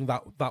other thing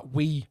that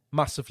we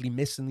massively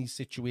miss in these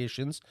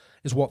situations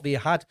is what they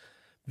had.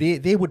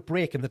 They would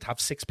break and they'd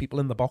have 6 people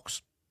in the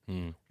box.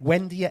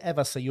 When do you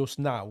ever see us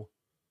now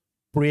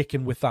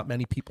breaking with that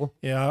many people?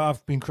 Yeah,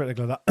 I've been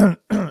critical of that.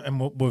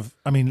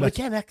 And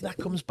again, that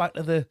comes back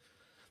to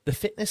the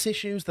fitness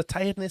issues, the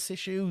tiredness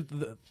issue,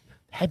 the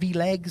heavy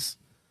legs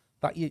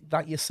that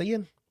you're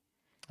seeing.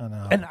 I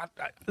know. And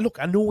look,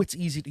 I know it's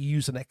easy to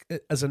use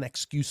as an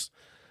excuse,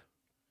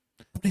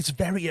 but it's a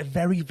very,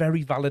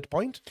 very valid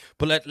point.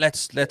 But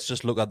let's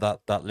just look at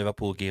that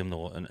Liverpool game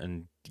though,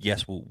 and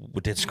yes,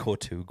 we did score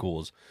 2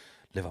 goals.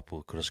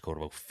 Liverpool could have scored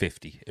about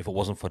 50 if it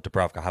wasn't for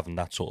Dubravka having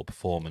that sort of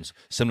performance,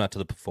 similar to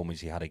the performance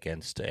he had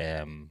against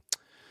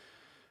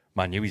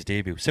Man U's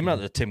debut, similar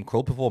to the Tim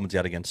Krul performance he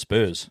had against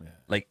Spurs. Yeah.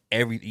 Like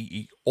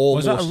he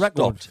almost was that a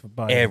record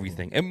stopped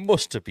everything. It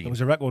must have been. It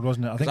was a record,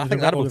 wasn't it? I think they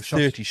had about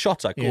 30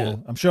 shots at goal. Yeah,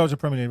 I'm sure it was a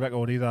Premier League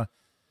record either.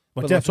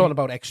 But we're talking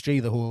about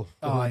XG the whole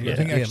I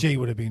think XG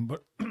would have been,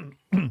 but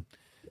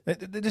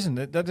it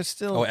isn't. That is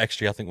still. Oh,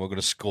 XG! I think we're going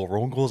to score our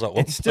own goals at one.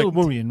 It's still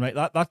worrying, right?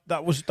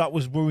 That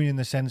was worrying in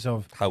the sense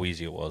of how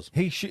easy it was.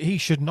 He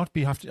should not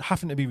be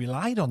having to be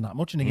relied on that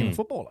much in a game of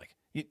football. Like,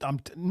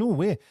 no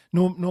way.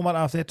 No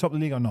matter if they're top of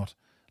the league or not.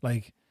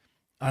 Like,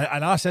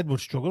 I said would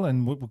struggle,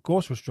 and of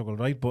course would struggle,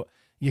 right? But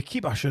your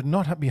keeper should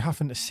not be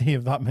having to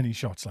save that many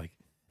shots. Like,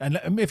 and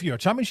if you're a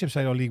Championship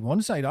side or League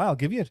One side, I'll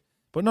give you it.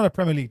 But not a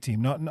Premier League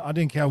team. I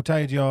don't care how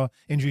tired you are,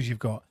 injuries you've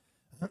got.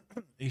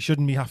 He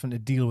shouldn't be having to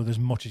deal with as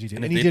much as he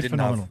did. And he did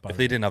phenomenal. If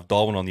they didn't have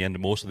Darwin on the end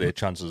of most of their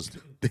chances,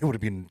 they would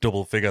have been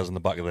double figures in the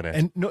back of the net.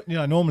 And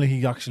normally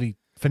he actually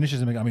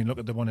finishes them. I mean, look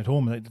at the one at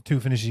home. The 2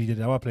 finishes he did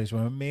at our place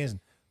were amazing.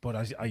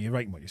 But you're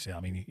right in what you say. I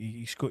mean,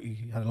 he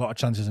had a lot of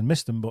chances and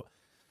missed them. But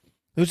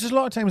there was just a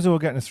lot of times they were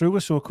getting through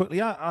us so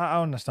quickly.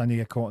 I understand you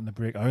get caught in the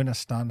break. I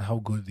understand how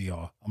good they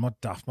are. I'm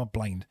not daft, not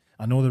blind.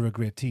 I know they're a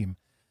great team.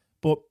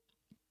 But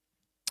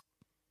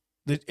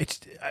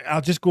I'll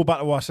just go back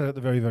to what I said at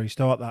the very, very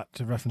start, that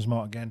to reference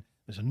Mark again.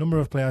 There's a number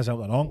of players out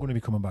that aren't going to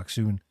be coming back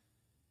soon.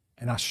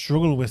 And I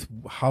struggle with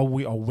how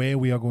where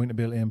we are going to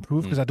be able to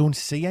improve because I don't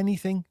see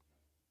anything.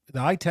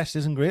 The eye test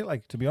isn't great,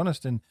 like, to be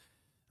honest. And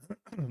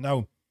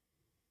now,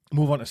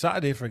 move on to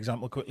Saturday, for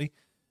example, quickly.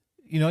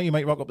 You know, you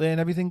might rock up there and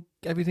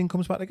everything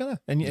comes back together.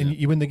 And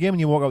you win the game and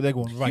you walk out there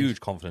going, right. Huge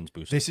confidence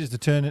boost. This is the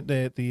turn,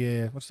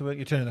 what's the word?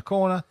 You're turning the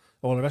corner,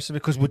 all the rest of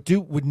it. Because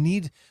would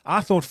need,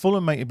 I thought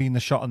Fulham might have been the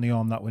shot on the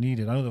arm that we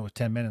needed. I know there were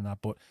 10 men in that,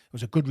 but it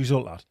was a good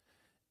result, that.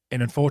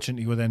 And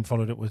unfortunately, we then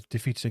followed it with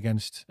defeats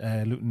against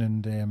Luton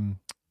and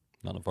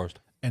Nottingham Forest.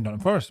 And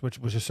Nottingham Forest, which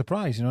was a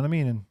surprise, you know what I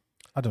mean? And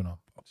I don't know.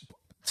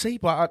 See,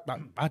 but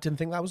I didn't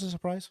think that was a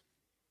surprise.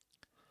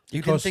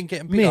 You didn't think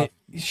getting beat up?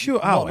 Sure,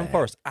 Nottingham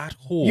Forest at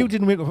home. You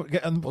didn't wake up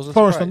getting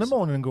Forest on the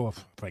morning and go,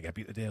 probably get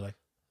beat today, like.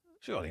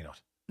 Surely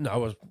not. No, I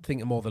was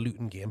thinking more the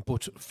Luton game,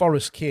 but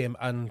Forest came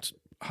and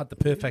had the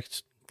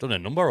perfect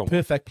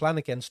plan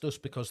against us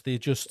because they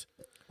just.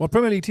 Well,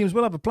 Premier League teams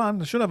will have a plan.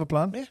 They should have a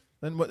plan. Yeah.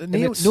 And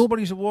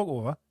nobody's a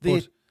walkover.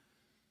 The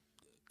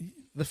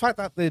fact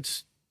that they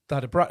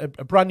had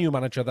a brand new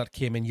manager that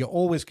came in, you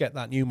always get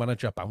that new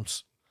manager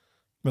bounce.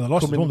 Well, they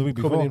lost one the week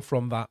before. Coming in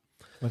from that.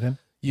 With him.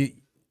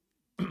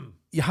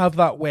 You have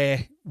that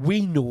where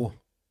we know,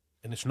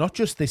 and it's not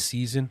just this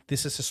season,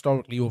 this is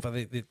historically over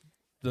the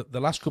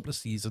last couple of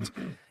seasons,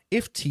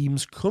 if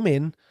teams come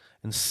in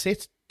and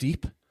sit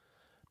deep,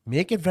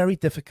 make it very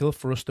difficult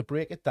for us to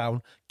break it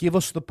down, give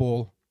us the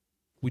ball,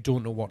 we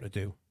don't know what to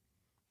do.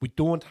 We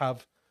don't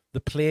have the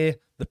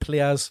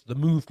players, the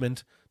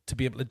movement to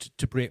be able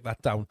to break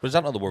that down. But is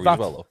that not the worry as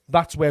well, though?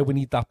 That's where we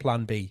need that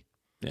plan B.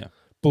 Yeah.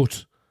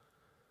 But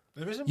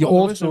you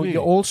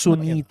also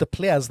need the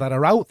players that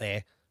are out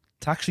there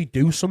to actually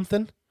do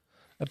something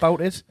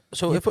about it.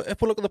 So if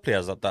we look at the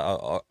players that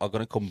are going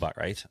to come back,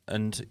 right,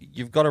 and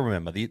you've got to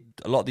remember,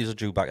 a lot of these are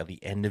due back at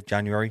the end of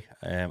January.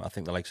 I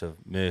think the likes of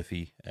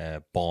Murphy,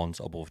 Barnes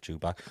are both due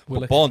back.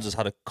 But Barnes has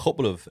had a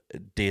couple of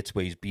dates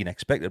where he's been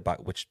expected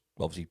back, which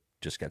obviously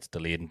just gets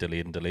delayed and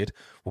delayed and delayed.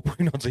 We'll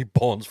probably not see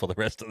Barnes for the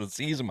rest of the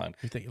season, man.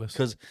 Ridiculous.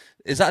 Because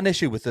is that an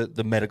issue with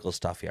the medical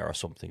staff here or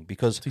something?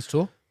 Because He's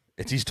toe.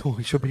 it's his toe.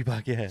 He should be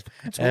back, yeah.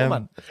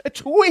 Man. A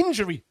toe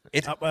injury.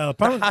 Well,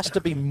 There has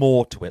to be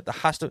more to it. There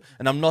has to,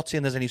 and I'm not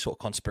saying there's any sort of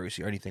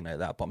conspiracy or anything like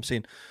that, but I'm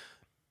saying,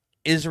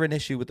 is there an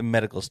issue with the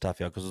medical staff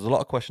here? Because there's a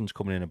lot of questions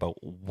coming in about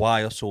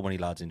why are so many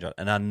lads injured,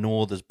 and I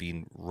know there's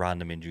been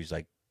random injuries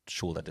like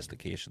shoulder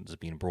dislocations, there's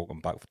been a broken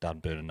back for Dan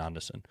Burn and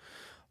Anderson,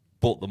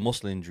 but the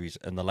muscle injuries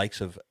and the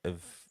likes of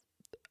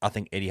I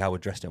think Eddie Howe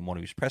addressed it in one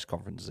of his press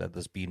conferences that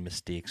there's been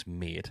mistakes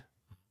made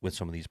with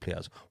some of these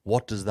players.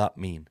 What does that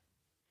mean?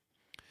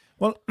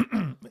 Well,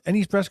 in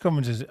his press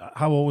conferences,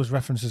 Howe always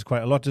references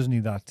quite a lot, doesn't he,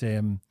 that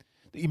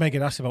you might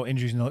get asked about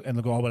injuries and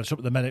they'll go, oh, well, it's up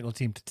to the medical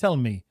team to tell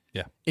me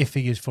if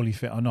he is fully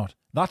fit or not.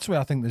 That's where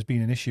I think there's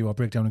been an issue or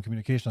breakdown in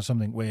communication or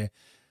something where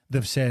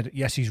they've said,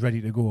 yes, he's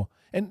ready to go.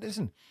 And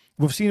listen,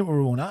 we've seen it with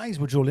our own eyes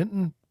with Joe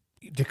Linton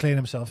declaring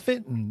himself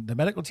fit and the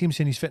medical team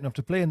saying he's fit enough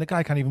to play and the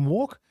guy can't even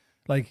walk.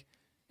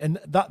 And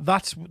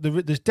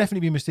there's definitely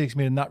been mistakes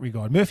made in that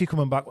regard. Murphy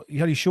coming back, he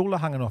had his shoulder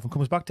hanging off and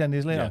comes back 10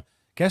 days later. Yeah.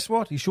 Guess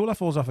what? His shoulder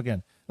falls off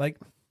again.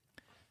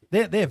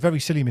 They're very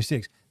silly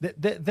mistakes.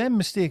 Them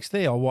mistakes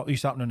there are what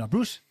used to happen to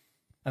Bruce.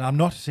 And I'm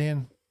not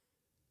saying,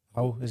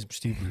 how is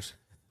Steve Bruce?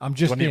 I'm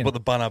just saying. You put the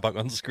banner back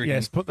on the screen.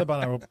 Yes, put the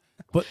banner up.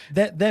 But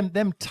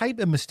them type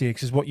of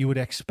mistakes is what you would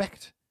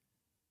expect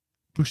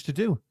Bruce to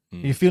do. Are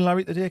you feeling all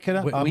right today,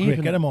 kiddo?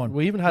 Get him on.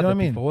 We even had that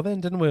before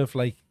then, didn't we?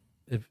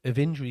 Of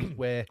injuries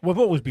where we've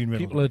always been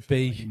people would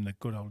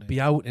be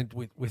out and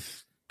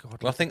with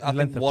God. Well, I think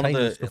one of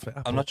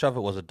the. I'm not sure if it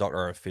was a doctor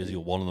or a physio.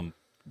 One of them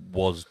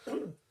was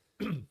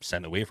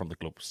sent away from the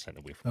club. Sent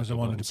away from. There was the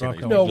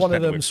one. No,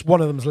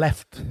 one of them's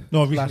left.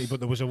 No, recently, but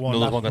there was one.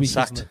 Another one got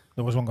sacked.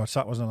 There was one got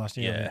sacked, wasn't it, last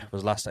year? Yeah, it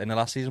was in the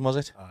last season, was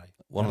it? Aye.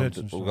 One of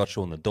them got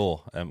shown the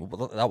door.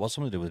 That was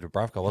something to do with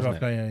Dubravka,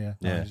 wasn't it?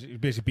 Yeah. He was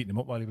basically beating him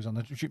up while he was on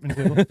the treatment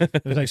table.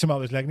 It was like something out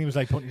of his leg, and he was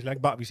like putting his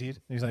leg back of his head.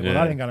 And he's like, "Well,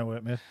 that ain't gonna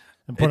work, mate."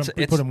 And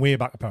put him way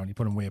back. Apparently,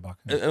 put him way back.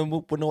 And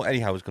we know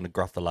anyhow is going to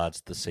graft the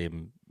lads the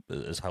same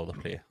as how they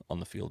play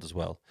on the field as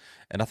well.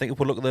 And I think if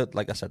we look at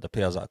like I said, the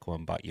players that are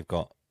coming back, you've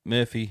got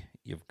Murphy,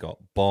 you've got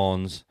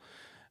Barnes,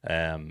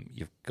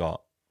 you've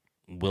got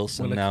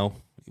Wilson now,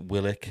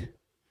 Willock.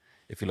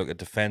 If you look at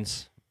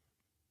defence,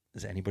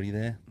 is anybody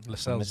there?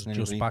 Lascelles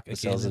just back again.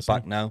 Lascelles is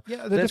back now.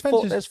 Yeah,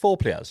 there's four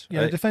players. Yeah,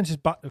 right? the defence is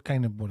back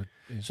kind of what it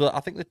is. So I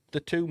think the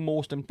two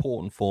most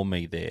important for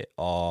me there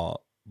are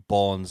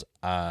Barnes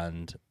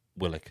and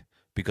Willock,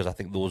 because I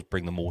think those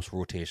bring the most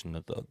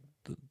rotation,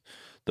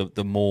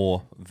 the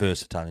more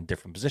versatile in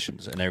different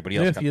positions, and everybody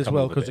else Murphy can as come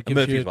well, over because it gives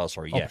Murphy you as well.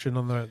 Sorry, option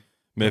on the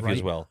Murphy right.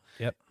 as well.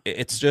 Yep.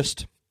 It's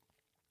just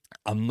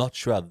I'm not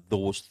sure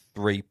those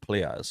three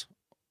players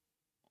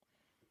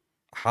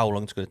how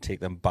long it's going to take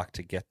them back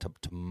to get to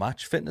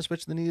match fitness,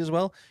 which they need as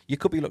well. You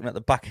could be looking at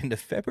the back end of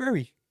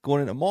February,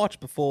 going into March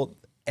before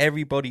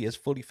everybody is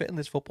fully fit in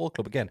this football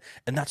club again.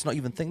 And that's not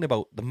even thinking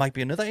about there might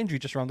be another injury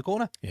just around the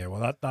corner. Yeah,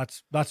 well,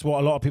 that's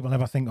what a lot of people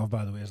never think of,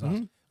 by the way, is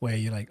that where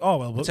you're like, oh,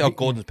 well... See how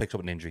Gordon's picked up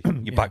an injury.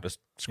 You're back to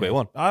square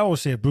one. I always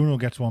say if Bruno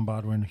gets one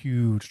bad, we're in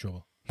huge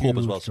trouble. Pope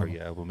as well, sorry,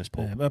 yeah, we'll miss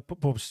Pope.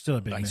 Pope's still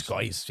a big nice miss.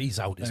 guy. He's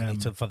out,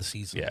 isn't he, for the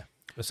season? Yeah.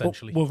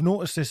 Essentially. We've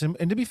noticed this, and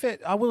to be fair,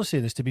 I will say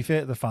this, to be fair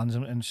to the fans,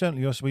 and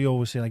certainly us, we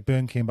always say, like,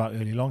 Byrne came back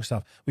early,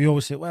 Longstaff, we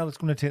always say, well, it's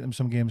going to take them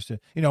some games to,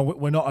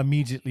 we're not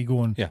immediately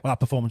going, well,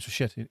 that performance was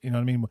shit, you know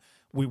what I mean?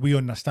 We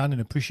understand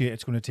and appreciate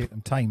it's going to take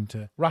them time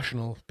to...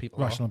 Rational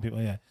people,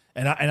 yeah.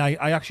 And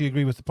I actually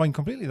agree with the point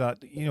completely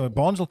that,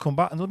 Barnes will come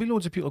back, and there'll be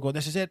loads of people go,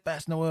 this is it,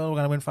 best in the world, we're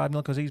going to win 5-0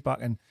 because he's back,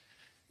 and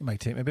it might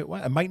take him a bit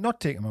while. It might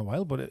not take him a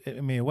while, but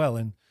it may well,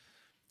 and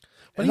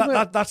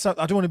that's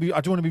I don't want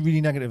to be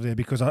really negative there,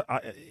 because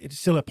it's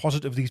still a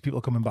positive these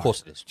people coming back. Of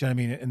course it is. Do you know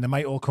what I mean? And they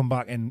might all come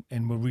back and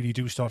we really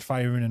do start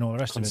firing and all the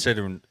rest of it.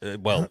 Considering,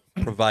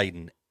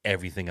 providing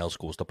everything else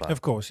goes to plan.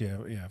 Of course, yeah,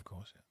 of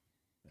course. Yeah.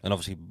 And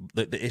obviously,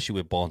 the issue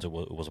with Barnes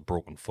was a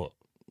broken foot.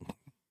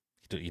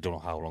 You don't know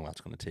how long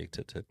that's going to take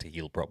to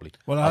heal properly.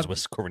 Well, as we're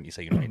currently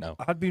saying right now.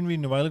 I had been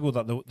reading a while ago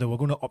that they were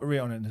going to operate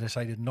on it, and they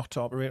decided not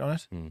to operate on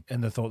it,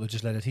 and they thought they'd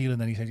just let it heal.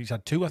 And then he said he's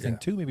had two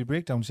maybe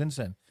breakdowns since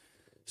then.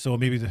 So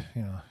maybe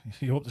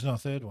you hope there's not a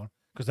third one,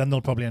 because then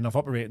they'll probably end up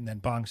operating, and then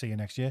bang, see you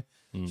next year.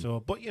 So,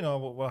 but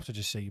we'll have to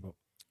just see.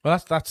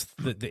 But that's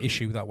the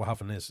issue that we're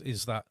having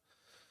is that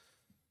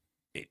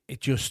it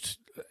just,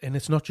 and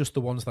it's not just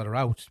the ones that are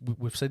out.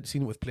 We've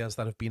seen it with players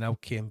that have been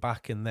out, came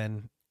back, and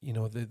then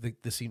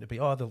they seem to be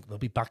they'll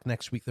be back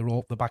next week.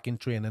 They're back in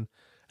training,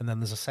 and then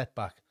there's a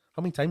setback.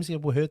 How many times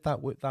have we heard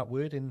that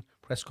word in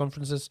press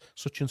conferences?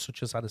 Such and such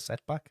has had a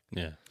setback.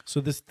 Yeah.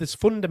 So there's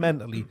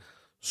fundamentally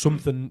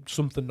something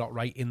not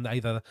right in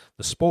either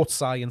the sports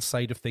science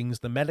side of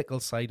things, the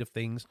medical side of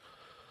things,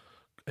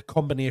 a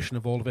combination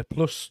of all of it.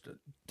 Plus,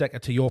 Decker,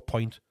 to your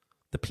point,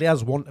 The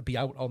players want to be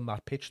out on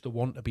that pitch. They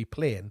want to be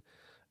playing.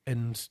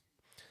 And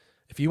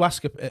if you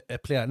ask a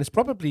player, and it's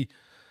probably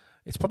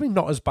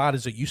not as bad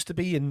as it used to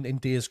be in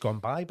days gone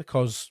by,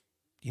 because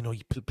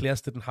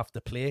players didn't have to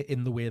play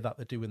in the way that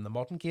they do in the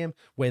modern game,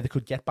 where they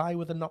could get by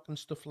with a knock and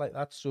stuff like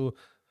that. So,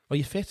 are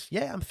you fit?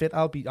 Yeah, I'm fit.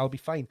 I'll be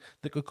fine.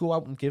 They could go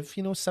out and give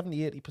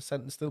 70-80%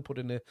 and still put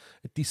in a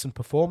decent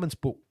performance.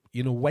 But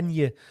when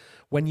you're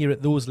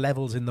at those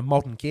levels in the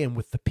modern game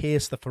with the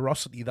pace, the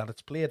ferocity that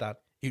it's played at,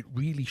 it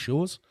really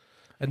shows.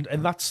 And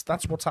that's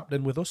what's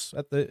happening with us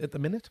at the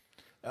minute.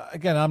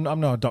 Again, I'm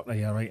not a doctor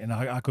here, right? And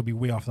I could be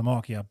way off the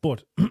mark here.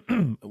 But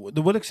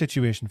the Willock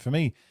situation for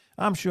me,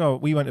 I'm sure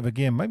we went to the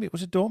game. Maybe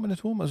was it Dortmund at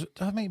home?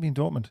 That might have been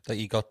Dortmund. That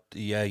you got,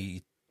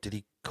 did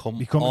he come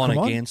on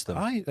against them?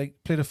 I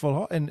played a full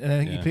hot, and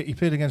I think he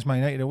played against Man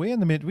United away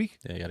in the midweek.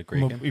 Yeah, he had a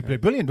great game. He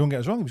played brilliant. Don't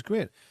get us wrong, he was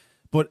great.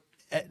 But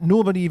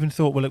nobody even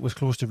thought Willock was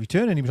close to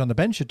returning. He was on the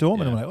bench at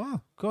Dortmund. Yeah. I'm like,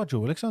 oh God, Joe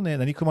Willock's on there.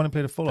 And then he come on and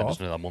played a full off.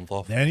 Another month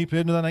off. Then he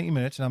played another 90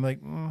 minutes, and I'm like,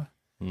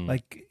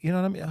 like, you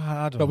know what I mean?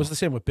 I don't know. It was the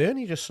same with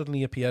Burnley. He just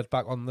suddenly appeared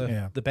back on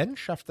the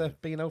bench after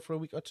being out for a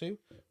week or two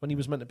when he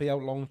was meant to be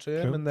out long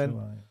term, and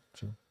then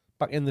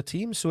back in the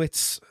team. So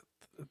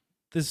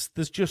there's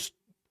just,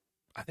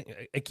 I think,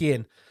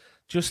 again,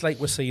 just like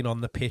we're seeing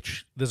on the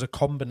pitch, there's a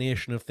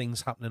combination of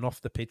things happening off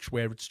the pitch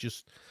where it's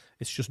just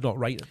not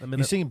right at the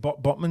minute. You're seeing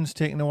Botman's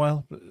taking a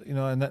while,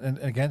 and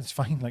again, it's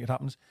fine, like it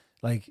happens.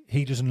 Like,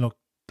 he doesn't look,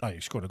 he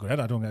scored a good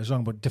header, I don't get us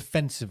wrong, but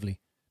defensively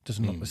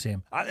doesn't look the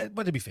same.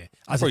 But to be fair,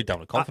 probably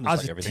down to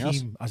confidence like everything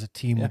else. As a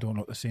team, we don't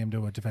look the same,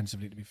 do we,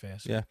 defensively, to be fair.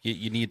 So. Yeah,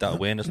 you need that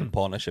awareness and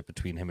partnership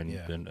between him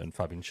and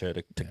Fabian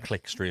Schär to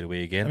click straight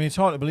away again. I mean, it's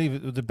hard to believe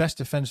it, the best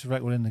defensive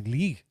record in the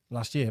league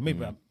last year.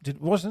 Maybe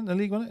wasn't it in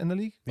the league, wasn't it? In the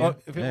league? Yeah.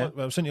 Well, it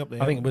was certainly up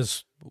there. I think it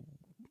was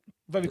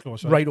very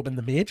close, right up in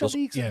the major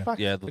leagues. Yeah, in fact,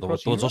 there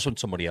was also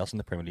somebody else in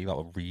the Premier League that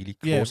were really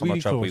close. I'm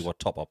not sure if we were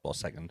top up or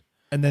second.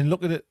 And then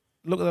look at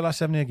the last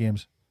 7 year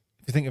games.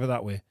 If you think of it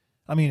that way,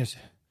 I mean, it's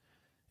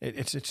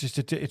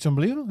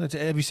unbelievable.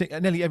 It's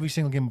nearly every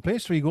single game we play,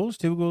 3 goals,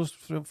 2 goals,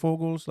 4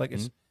 goals. Like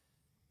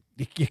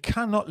you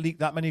cannot leak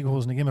that many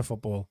goals in a game of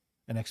football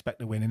and expect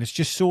to win. And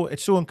it's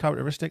so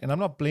uncharacteristic. And I'm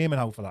not blaming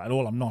Howe for that at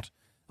all. I'm not.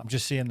 I'm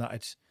just saying that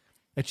it's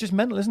just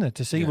mental, isn't it?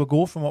 To see we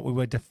go from what we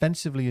were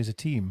defensively as a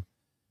team,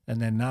 and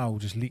then now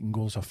just leaking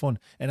goals are fun.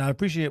 And I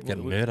appreciate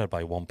getting murdered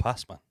by one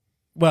pass, man.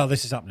 Well,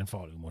 this is happening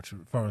far too much.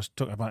 Forest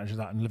took advantage of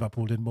that, and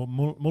Liverpool did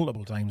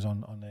multiple times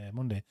on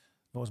Monday.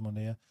 It was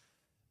Monday,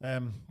 yeah.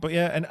 But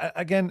yeah, and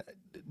again,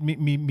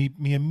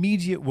 me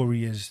immediate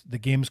worry is the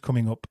games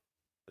coming up,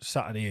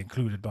 Saturday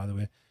included, by the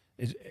way.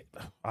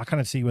 I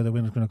cannot see where the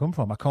win's going to come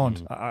from. I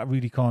can't. I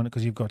really can't,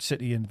 because you've got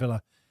City and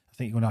Villa. I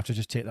think you're going to have to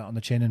just take that on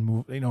the chin and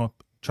move.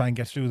 Try and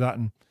get through that.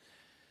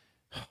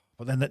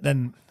 But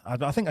then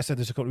I think I said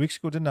this a couple of weeks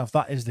ago, didn't I? If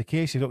that is the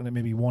case, you're looking at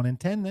maybe 1 in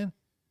 10 then.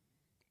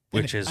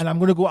 And I'm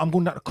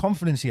going down to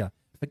confidence here.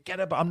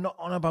 Forget about. I'm not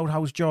on about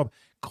Howe's job.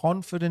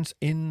 Confidence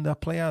in the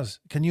players.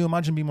 Can you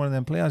imagine being one of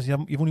them players?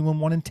 You've only won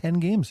 1 in 10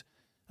 games.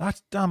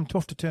 That's damn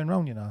tough to turn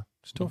around.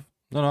 It's tough.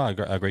 No, I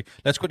agree.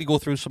 Let's quickly go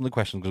through some of the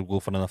questions, because we'll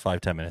go for another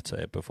 5-10 minutes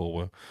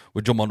before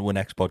we jump on to the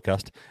next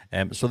podcast.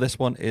 So this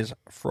one is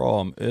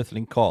from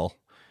Earthling Carl.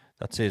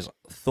 That says,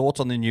 thoughts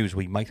on the news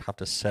we might have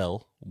to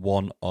sell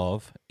one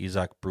of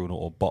Isaac, Bruno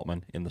or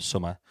Botman in the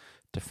summer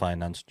to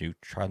finance new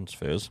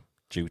transfers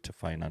due to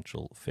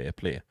financial fair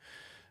play.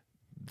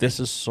 This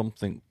is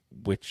something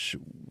which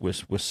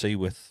we see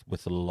with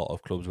a lot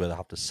of clubs where they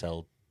have to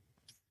sell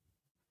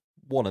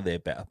one of their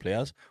better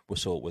players. We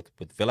saw it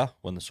with Villa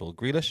when they sold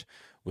Grealish.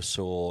 We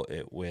saw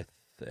it with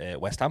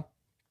West Ham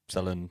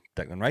selling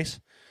Declan Rice.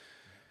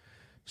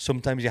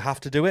 Sometimes you have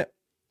to do it.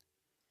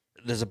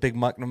 There's a big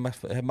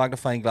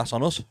magnifying glass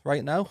on us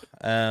right now.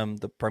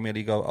 The Premier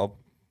League are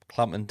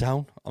clamping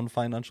down on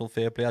financial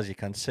fair play. As you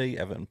can see,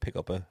 Everton pick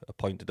up a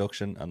point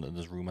deduction, and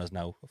there's rumours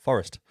now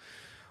Forest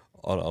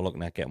are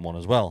looking at getting one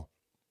as well.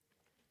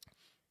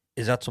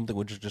 Is that something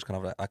we're just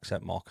going to have to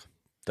accept, Mark?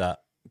 That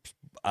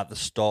at the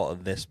start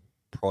of this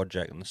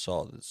project and the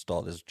start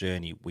of this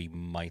journey, we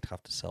might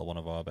have to sell one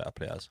of our better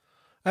players?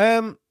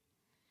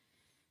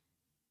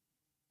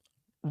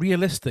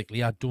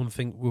 Realistically, I don't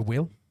think we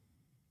will.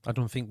 I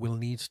don't think we'll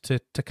need to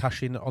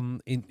cash in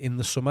in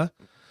the summer.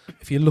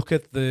 If you look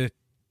at the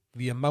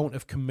amount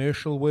of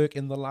commercial work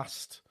in the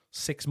last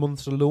 6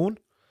 months alone,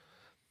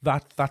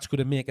 that's going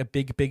to make a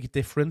big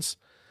difference.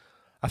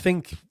 I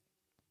think,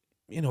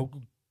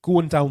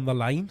 going down the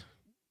line,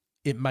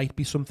 it might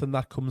be something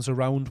that comes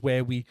around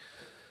where we,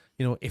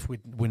 if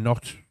we're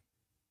not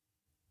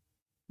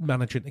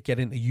managing to get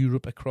into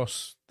Europe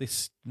across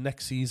this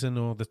next season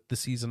or the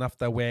season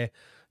after, where,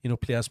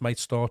 players might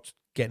start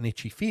getting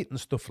itchy feet and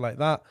stuff like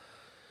that,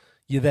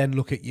 you then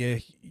look at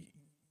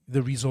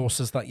the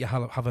resources that you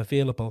have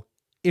available.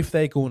 If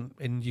they're going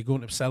and you're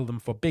going to sell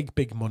them for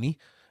big money,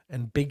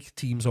 and big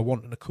teams are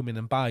wanting to come in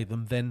and buy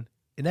them, then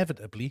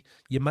inevitably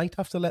you might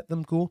have to let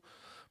them go.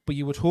 But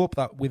you would hope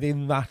that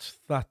within that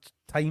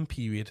time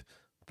period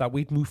that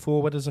we'd move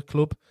forward as a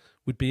club,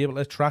 we'd be able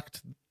to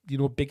attract,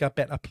 bigger,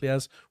 better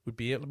players would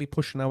be able to be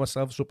pushing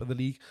ourselves up in the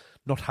league,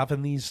 not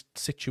having these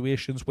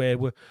situations where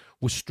we're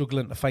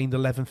struggling to find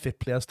 11 fit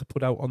players to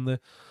put out on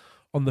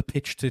the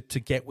pitch to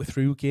get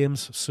through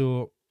games.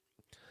 So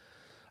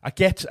I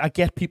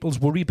get people's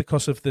worry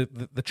because of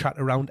the chat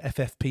around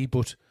FFP,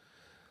 but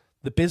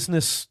the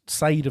business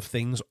side of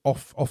things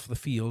off the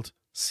field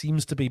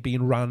seems to be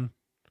being run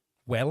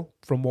well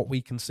from what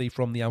we can see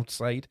from the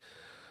outside.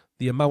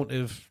 The amount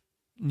of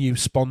new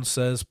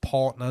sponsors,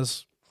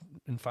 partners,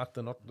 in fact,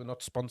 they're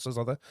not sponsors,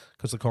 are they?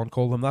 Because they can't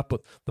call them that,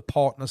 but the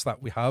partners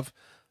that we have,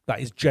 that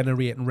is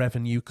generating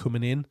revenue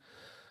coming in.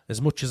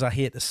 As much as I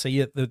hate to see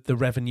it, the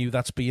revenue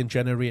that's being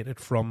generated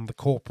from the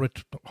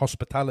corporate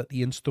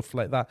hospitality and stuff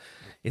like that,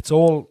 it's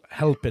all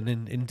helping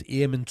and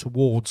aiming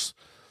towards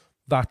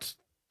that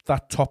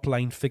top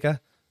line figure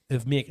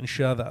of making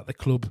sure that the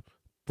club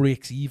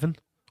breaks even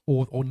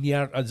or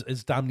near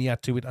as damn near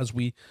to it as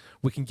we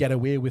can get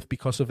away with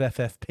because of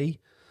FFP.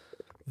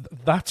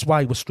 That's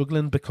why we're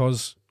struggling,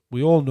 because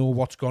we all know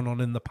what's gone on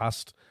in the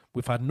past.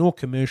 We've had no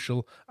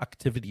commercial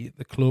activity at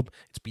the club.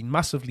 It's been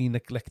massively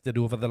neglected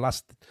over the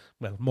last,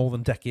 more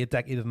than decade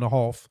and a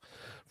half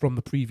from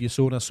the previous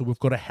owner. So we've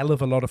got a hell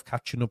of a lot of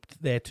catching up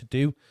there to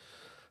do.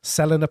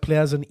 Selling a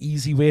player is an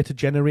easy way to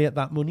generate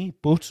that money,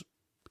 but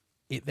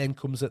it then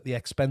comes at the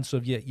expense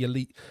of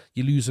you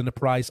losing a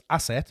prize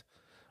asset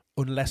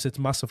unless it's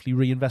massively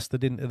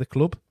reinvested into the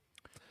club.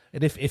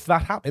 And if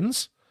that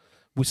happens,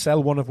 we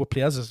sell one of our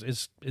players,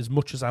 as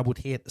much as I would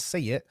hate to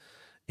see it,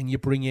 and you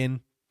bring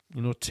in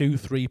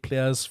 2-3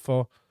 players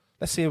for,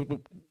 let's say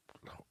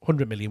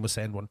 100 million, we're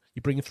saying one.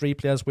 You bring in 3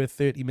 players worth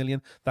 30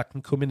 million that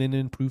can come in and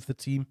improve the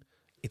team.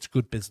 It's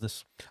good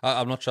business.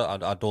 I'm not sure.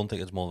 I don't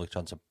think it's more like a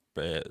chance of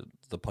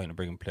the point of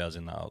bringing players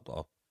in that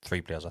or 3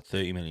 players at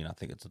 30 million. I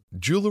think it's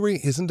Jewelry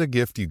isn't a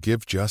gift you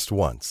give just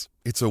once.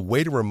 It's a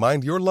way to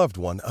remind your loved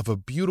one of a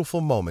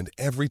beautiful moment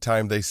every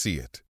time they see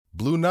it.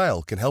 Blue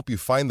Nile can help you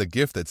find the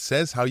gift that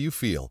says how you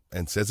feel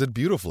and says it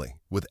beautifully,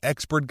 with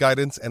expert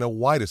guidance and a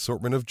wide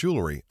assortment of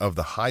jewelry of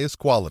the highest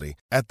quality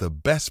at the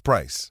best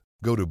price.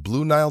 Go to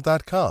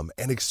BlueNile.com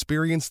and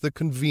experience the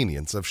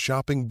convenience of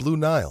shopping Blue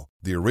Nile,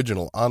 the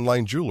original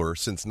online jeweler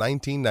since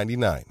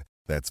 1999.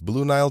 That's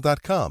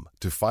BlueNile.com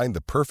to find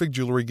the perfect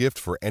jewelry gift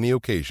for any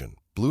occasion.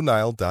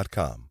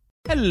 BlueNile.com.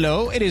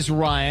 Hello, it is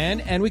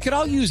Ryan, and we could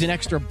all use an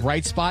extra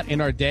bright spot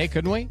in our day,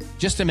 couldn't we?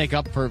 Just to make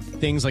up for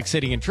things like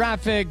sitting in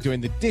traffic,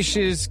 doing the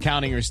dishes,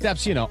 counting your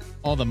steps,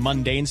 all the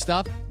mundane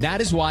stuff. That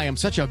is why I'm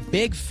such a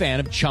big fan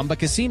of Chumba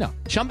Casino.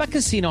 Chumba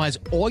Casino has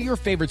all your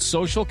favorite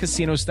social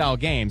casino-style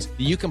games that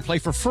you can play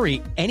for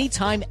free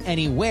anytime,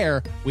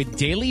 anywhere with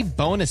daily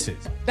bonuses.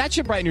 That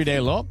should brighten your day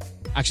a little.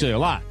 Actually, a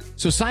lot.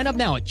 So sign up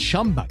now at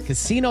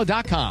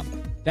ChumbaCasino.com.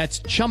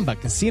 That's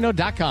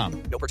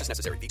ChumbaCasino.com. No purchase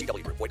necessary.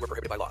 VGW Group. Void where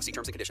prohibited by law. See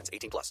terms and conditions.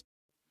 18+.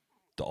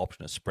 The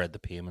option to spread the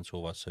payments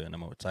over a certain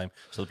amount of time,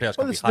 so the players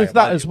Well, can be it's higher with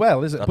that value. as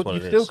well, is it? That's But what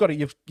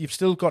you've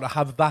still got to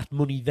have that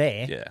money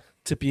there Yeah.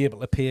 to be able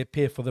to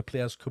pay for the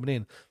players coming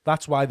in.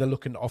 That's why they're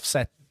looking to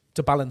offset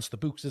to balance the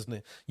books, isn't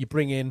it? You're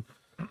bringing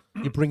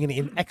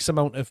in X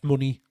amount of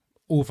money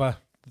over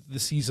the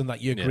season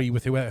that you agree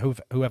with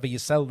whoever you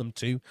sell them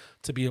to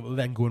be able to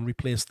then go and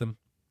replace them.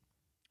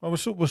 Well, we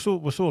sold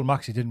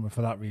Maxi, didn't we,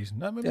 for that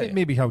reason? I mean,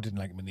 maybe Howe didn't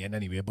like him in the end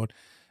anyway, but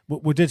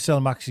we did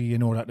sell Maxi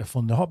in order to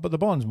fund the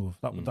Barnes move.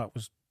 That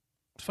was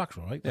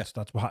factual, right? That's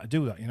we had to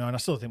do that, and I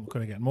still think we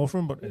could have gotten more from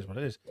him, but it is what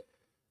it is.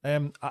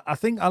 I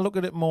think I look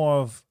at it more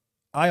of,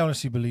 I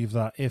honestly believe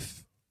that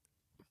if,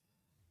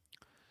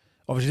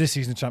 obviously this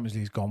season the Champions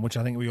League's gone, which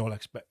I think we all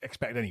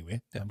expect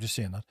anyway, I'm just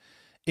saying that.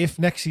 If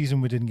next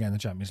season we didn't get in the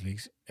Champions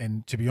League,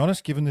 and to be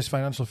honest, given this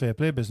financial fair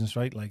play business,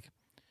 right,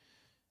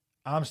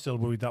 I'm still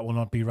worried that will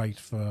not be right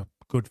for a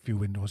good few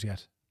windows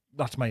yet.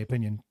 That's my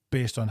opinion,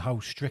 based on how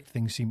strict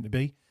things seem to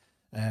be.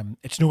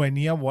 It's nowhere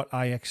near what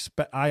I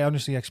expect. I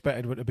honestly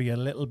expected it to be a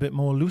little bit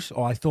more loose,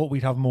 or I thought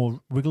we'd have more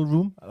wiggle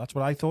room. That's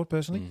what I thought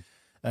personally.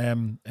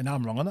 And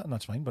I'm wrong on that, and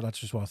that's fine, but that's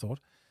just what I thought.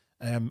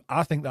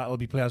 I think that'll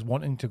be players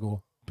wanting to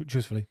go,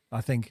 truthfully.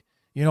 I think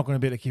you're not going to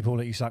be able to keep hold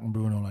of Isak and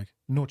Bruno,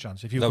 no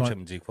chance. If you've no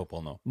Champions League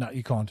football, no. No,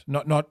 you can't.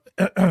 Not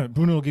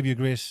Bruno will give you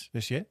grace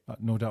this year,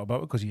 no doubt about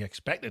it, because he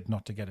expected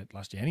not to get it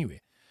last year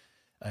anyway.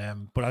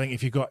 But I think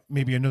if you got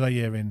maybe another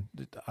year in,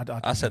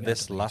 I said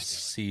this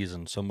last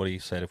season. Somebody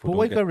said if we but don't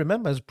what you get... got to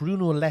remember is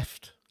Bruno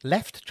left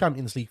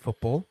Champions League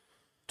football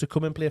to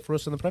come and play for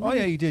us in the Premier League.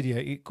 Oh yeah, he did. Yeah,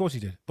 of course he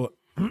did. But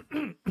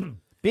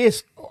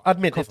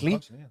admittedly,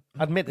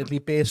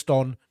 based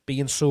on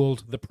being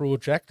sold the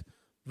project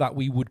that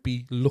we would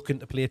be looking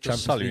to play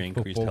Champions salary League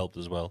increase football. helped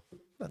as well.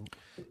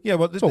 Yeah,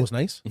 well, it's always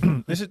nice.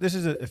 This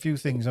is a few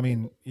things. I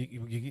mean, you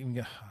can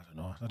get. I don't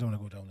know. I don't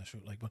want to go down this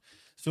route, but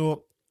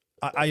so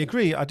I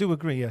agree. I do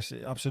agree. Yes,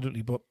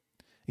 absolutely. But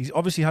he's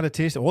obviously had a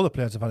taste. All the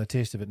players have had a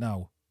taste of it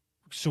now,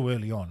 so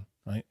early on,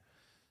 right?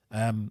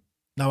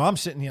 Now I'm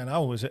sitting here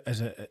now as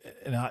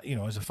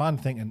a fan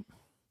thinking,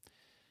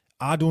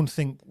 I don't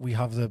think we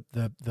have the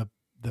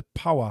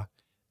power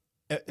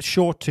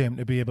short term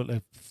to be able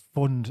to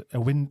fund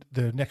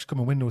the next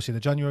coming window, say the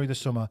January, the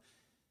summer,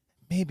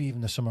 maybe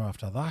even the summer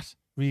after that,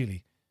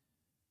 really,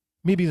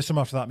 Maybe there's some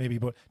after that, maybe,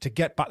 but to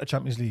get back to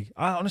Champions League,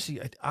 I honestly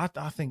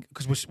think,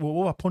 because we're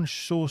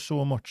overpunched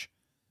so much,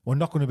 we're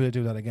not going to be able to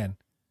do that again.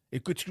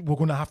 We're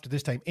going to have to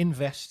this time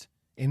invest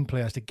in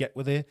players to get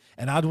with it,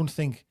 and I don't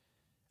think,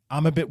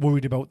 I'm a bit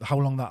worried about how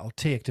long that'll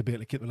take to be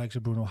able to keep the likes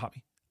of Bruno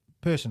happy,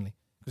 personally,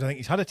 because I think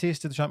he's had a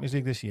taste of the Champions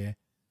League this year,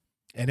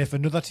 and if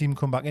another team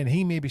come back in,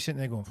 he may be sitting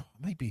there going,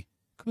 could be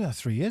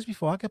 3 years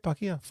before I get back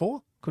here,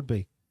 4, could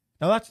be.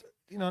 Now that's,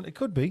 it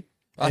could be.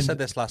 I said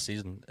this last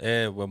season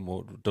when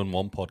we done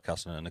one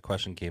podcast and a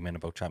question came in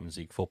about Champions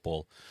League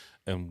football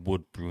and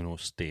would Bruno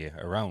stay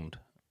around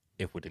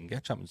if we didn't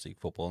get Champions League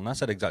football? And I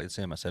said exactly the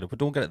same. I said if we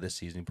don't get it this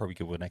season, probably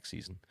give it next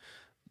season.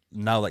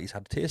 Now that he's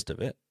had a taste of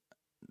it,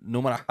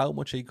 no matter how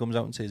much he comes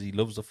out and says he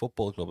loves the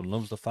football club and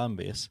loves the fan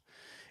base,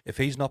 if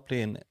he's not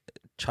playing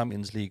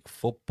Champions League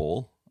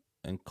football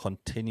and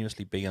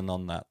continuously being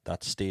on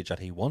that stage that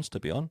he wants to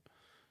be on,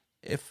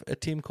 if a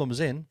team comes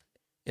in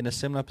a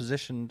similar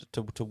position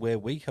to where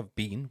we have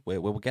been,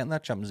 where we're getting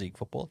that Champions League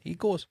football, he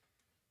goes.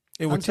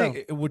 I honestly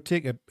think it would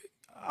take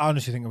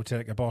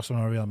a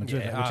Barcelona or Real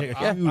Madrid. Yeah, it would take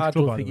a huge I club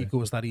don't out think of he it.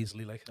 goes that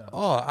easily.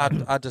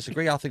 I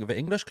disagree. I think if an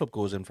English club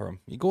goes in for him,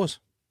 he goes.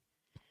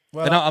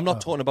 Well, and I'm not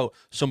talking about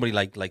somebody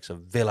like a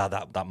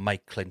Villa that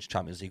might clinch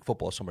Champions League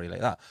football or somebody like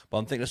that. But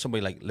I'm thinking of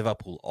somebody like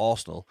Liverpool,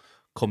 Arsenal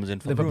comes in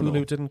for Liverpool Bruno,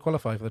 who didn't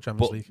qualify for the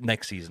Champions League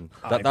next season.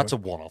 That's a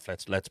one-off.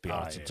 Let's be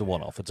honest. It's a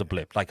one-off. It's a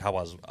blip. Like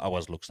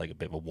ours looks like a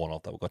bit of a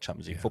one-off that we got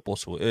Champions League football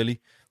so early.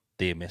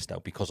 They missed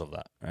out because of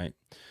that, right?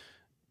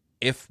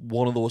 If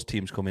one of those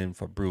teams come in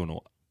for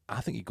Bruno,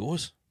 I think he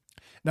goes.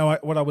 Now,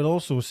 what I will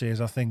also say is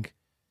I think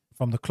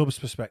from the club's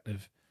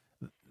perspective,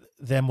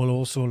 them will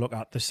also look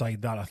at the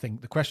side that I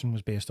think the question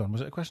was based on. Was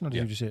it a question or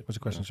did you just say it was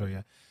a question? Sorry,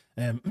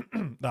 yeah.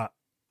 That,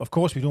 of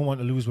course, we don't want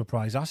to lose a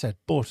prize asset,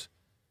 but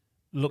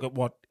look at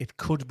what it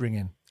could bring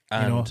in.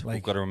 And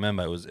we've got to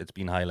remember it's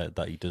been highlighted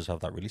that he does have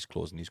that release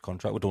clause in his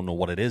contract. We don't know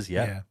what it is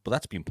yet, but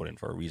that's been put in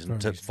for a reason,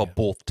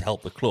 both to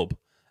help the club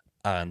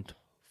and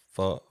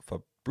for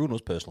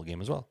Bruno's personal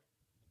game as well.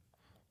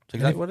 That's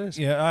exactly what it is.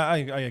 Yeah, I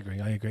agree.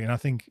 And I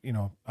think,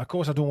 of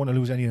course I don't want to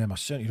lose any of them. I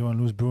certainly don't want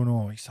to lose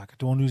Bruno or Isak. I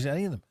don't want to lose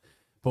any of them.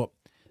 But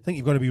I think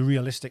you've got to be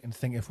realistic and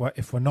think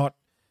if we're not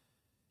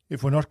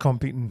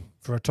competing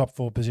for a top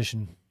 4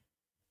 position,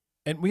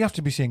 and we have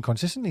to be saying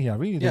consistently here,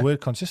 really, the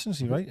word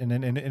consistency, right?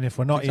 And if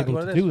we're not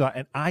able to do that,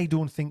 and I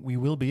don't think we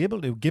will be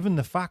able to, given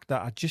the fact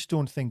that I just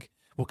don't think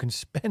we can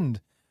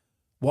spend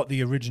what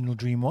the original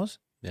dream was.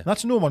 Yeah.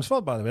 That's no one's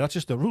fault, by the way. That's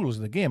just the rules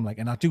of the game.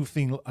 And I do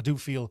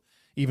feel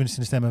even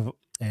since them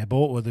have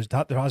bought with us,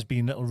 that there has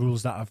been little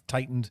rules that have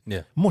tightened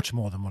much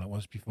more than what it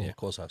was before. Yeah, of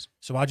course it has.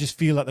 So I just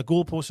feel that the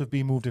goalposts have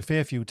been moved a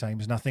fair few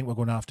times, and I think we're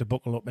going to have to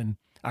buckle up and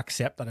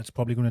accept that it's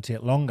probably going to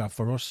take longer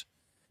for us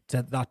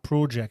that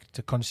project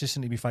to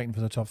consistently be fighting for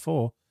the top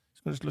 4.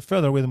 It's going to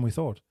further away than we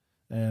thought.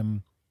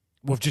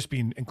 We've just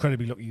been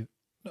incredibly lucky.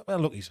 Well,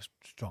 lucky is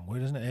a strong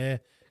word, isn't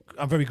it?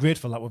 I'm very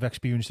grateful that we've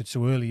experienced it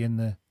so early in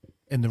the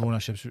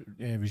ownership's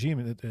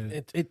regime.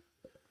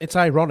 It's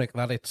ironic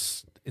that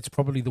it's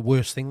probably the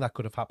worst thing that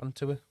could have happened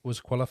to it was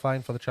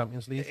qualifying for the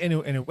Champions League.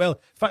 Well, in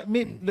fact,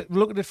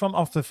 look at it from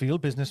off the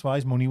field,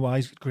 business-wise,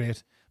 money-wise,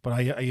 great. But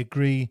I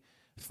agree,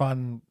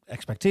 fan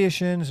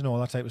expectations and all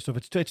that type of stuff.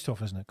 It's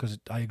tough, isn't it? Because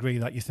I agree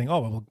that you think,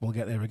 we'll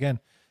get there again.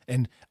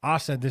 And I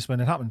said this when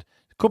it happened.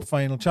 Cup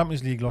final,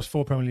 Champions League, lost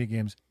 4 Premier League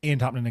games,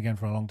 ain't happening again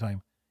for a long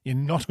time. You're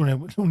not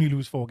going to only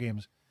lose 4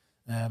 games.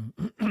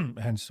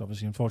 Hence,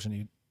 obviously,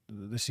 unfortunately,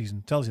 this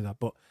season tells you that.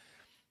 But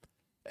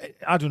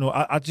I don't know.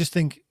 I just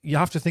think you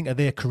have to think of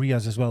their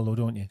careers as well, though,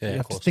 don't you? Yeah, you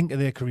have to think of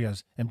their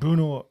careers. And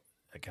Bruno,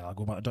 again, I'll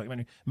go back to the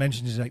documentary,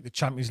 mentions like the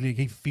Champions League.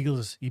 He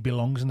feels he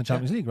belongs in the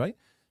Champions League, right?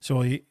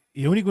 So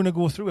you're only going to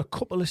go through a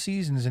couple of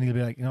seasons and he'll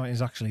be like,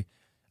 it's actually,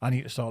 I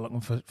need to start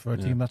looking for a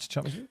team that's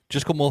Champions League.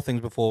 Just a couple more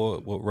things before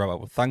we wrap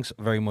up. Thanks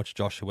very much,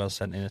 Josh, who has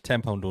sent in a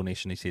 £10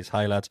 donation. He says,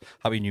 "Hi lads,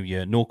 Happy New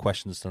Year. No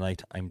questions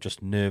tonight. I'm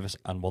just nervous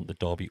and want the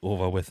derby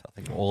over with." I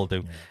think we all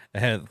do.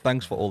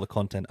 Thanks for all the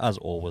content. As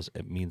always,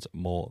 it means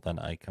more than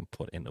I can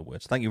put into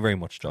words. Thank you very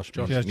much, Josh.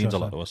 It means a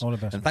lot to us. All the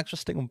best. And thanks for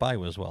sticking by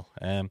with us as well.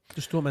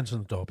 Just don't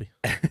mention the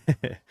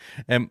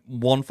derby.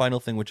 One final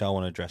thing which I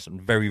want to address, and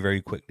very,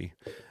 very quickly.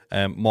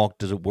 Mark,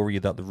 does it worry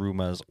you that the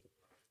rumours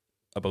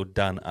about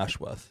Dan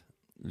Ashworth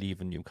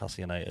leaving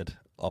Newcastle United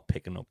are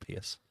picking up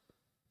pace?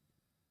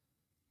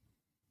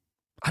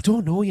 I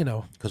don't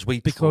know, because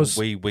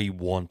we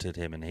wanted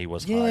him and he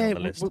was high on the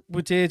list.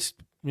 We did.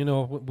 We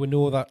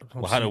know that.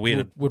 We had to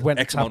wait we went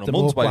X and amount tapped of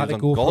him months up. while We he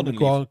had was to on go garden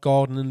leave.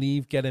 garden and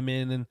leave, get him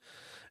in,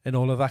 and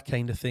all of that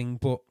kind of thing.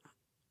 But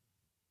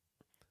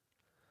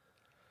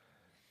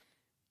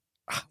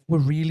we're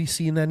really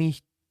seeing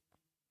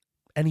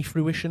any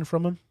fruition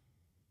from him.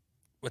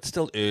 It's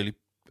still early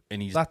in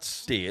his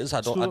days.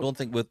 I don't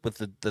think with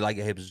the like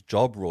of his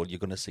job role, you're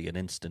going to see an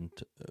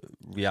instant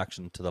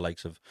reaction to the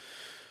likes of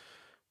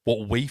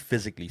what we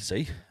physically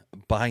see.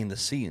 Behind the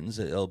scenes,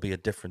 it'll be a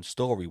different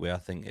story. Where I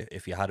think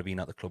if you had been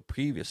at the club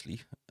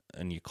previously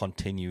and you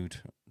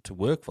continued to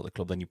work for the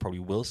club, then you probably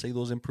will see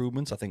those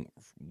improvements. I think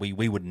we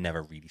would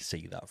never really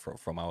see that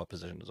from our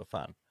position as a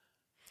fan.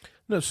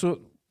 No,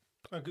 so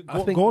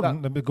I think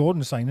the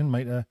Gordon signing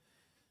might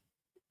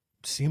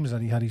seems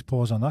that he had his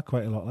paws on that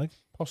quite a lot, like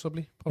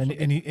possibly. And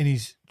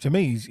he's to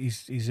me,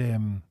 his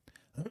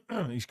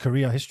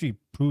career history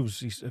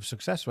proves he's of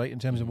success, right, in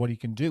terms of what he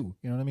can do.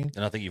 You know what I mean?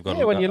 And I think you've got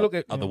when you look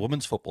at the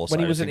women's football when side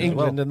he was of in things as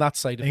well. England and that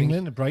side of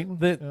England, things, Brighton,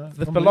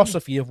 the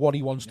philosophy of what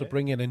he wants to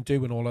bring in and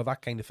do and all of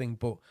that kind of thing.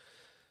 But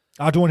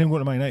I don't want him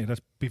going to Man United.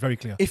 Let's be very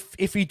clear.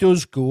 If he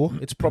does go,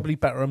 it's probably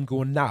better him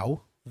going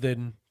now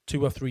than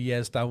 2 or 3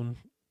 years down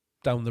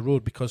the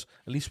road, because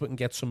at least we can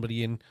get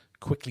somebody in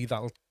quickly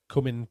that'll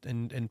come in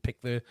and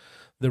pick the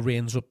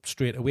reins up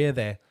straight away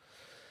there.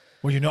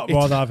 Would you not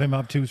rather have him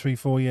have 2, 3,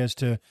 4 years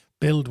to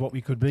build what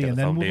we could be and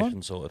then move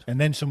on? Sorted. And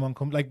then someone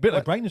come like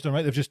Brighton has done,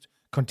 right? They've just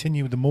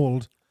continued the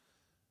mould.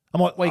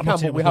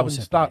 That's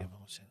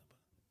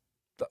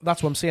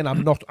what I'm saying.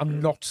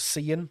 I'm not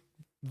seeing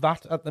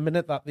that at the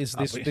minute. That is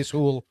this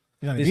whole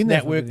this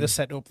network, the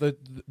setup,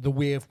 the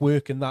way of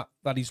working that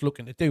he's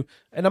looking to do.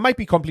 And I might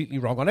be completely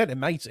wrong on it.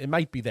 It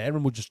might be there,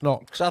 and we're just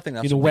not. Because I think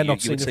that's we're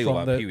not you seeing it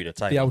from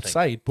the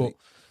outside. But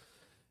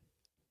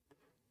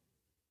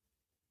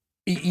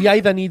he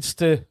either needs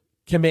to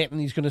commit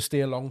and he's going to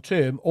stay long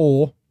term,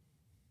 or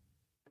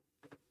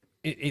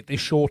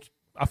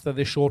after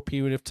this short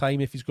period of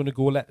time, if he's going to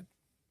go, let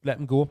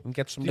him go and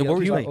get somebody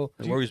else.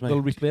 It worries me.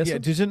 They'll replace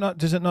him. Does it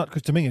not?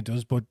 Because to me it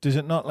does. But does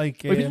it not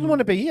like? If he doesn't want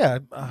to be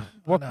here,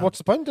 what's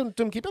the point?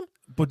 Don't keep him.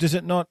 But does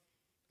it not?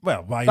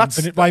 Well, why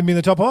me in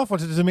the top half? What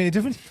does it make any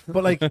difference?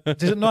 But like,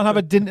 does it not have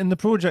a dint in the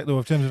project though?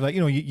 In terms of like,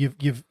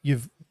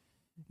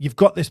 you've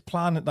got this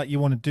plan that you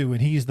want to do,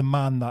 and he's the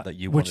man that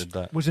you wanted.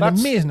 That was an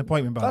amazing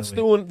appointment. By that's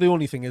the way, the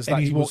only thing is that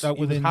he was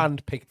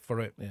handpicked for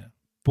it. Yeah,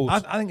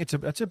 but I think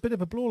it's a bit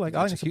of a blow. Like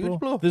I think it's a huge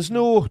blow. There's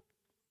no.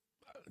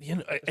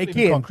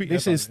 Again,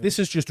 this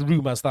is just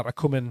rumours that are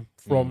coming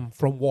from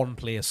one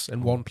place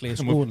and one place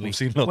only. We've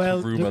seen lots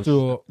of rumours.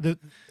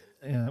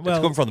 It's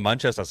come from the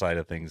Manchester side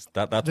of things.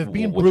 That's they've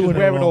been brewing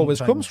where it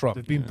always comes from.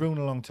 They've been brewing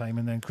a long time,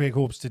 and then Craig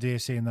Hope's today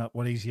saying that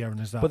what he's hearing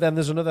is that. But then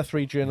there's another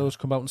 3 journalists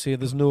come out and say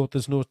there's no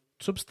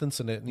substance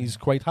in it, and he's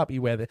quite happy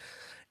where they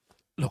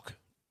look.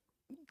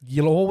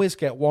 You'll always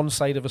get one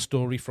side of a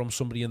story from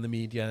somebody in the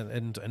media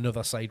and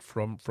another side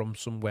from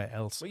somewhere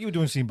else. Well, you were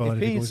doing seem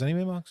bothered if it goes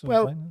anyway, Mark. So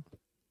well,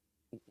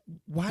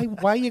 why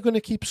are you going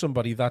to keep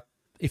somebody that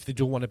if they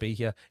don't want to be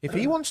here? If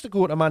he wants to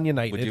go to Man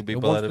United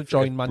and wants to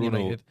join Man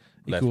United,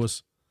 he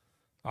goes.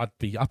 I'd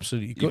be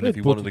absolutely gutted. If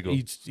he wanted to go.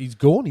 He's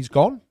gone. He's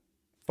gone.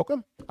 Fuck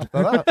him.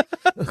 After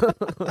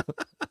that.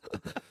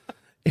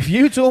 If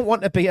you don't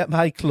want to be at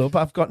my club,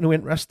 I've got no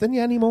interest in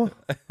you anymore.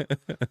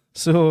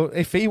 So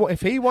if he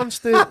wants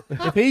to,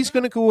 if he's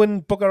going to go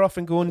and bugger off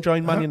and go and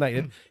join Man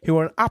United, who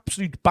are an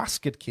absolute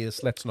basket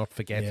case, let's not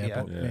forget.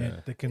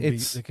 Mate, they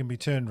can be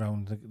turned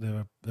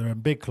round. They're a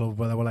big club,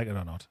 whether we like it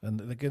or not, and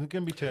they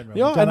can be turned round.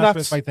 Yeah, John and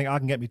Ashworth might think I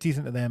can get my teeth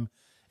into them,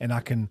 and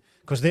I can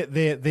because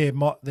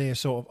they're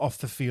sort of off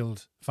the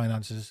field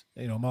finances,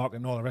 marketing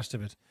and all the rest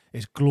of it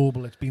is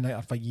global. It's been like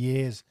that for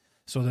years.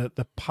 So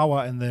the power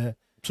and the.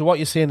 So what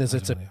you're saying is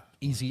it's an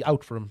easy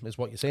out for him, is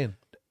what you're saying?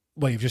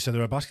 Well, you've just said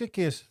they're a basket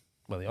case.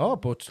 Well, they are,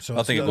 but so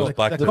I think it goes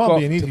back to from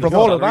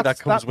all of that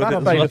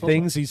side of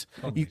things.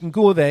 You can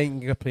go there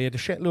and get paid a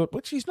shitload,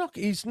 which he's not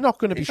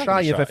going to be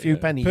shy of a few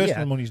pennies.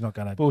 Personal money's not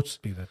going to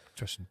be the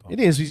trusting part. It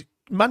is.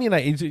 Man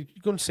United, you're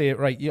going to say it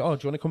right. Do you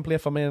want to come play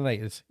for Man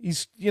United?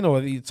 He's,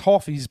 it's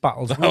half his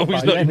battles.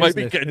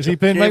 Is he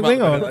playing right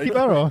wing or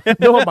keeper?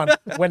 No, man.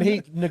 When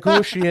he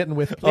negotiating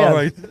with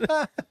players,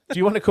 do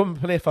you want to come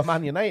play for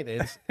Man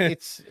United?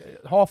 It's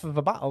half of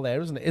a battle there,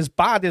 isn't it? As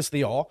bad as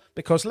they are,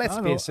 because let's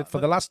face it, for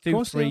the last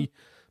 2, 3,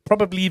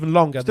 probably even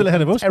longer, still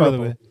ahead of us, by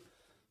the way.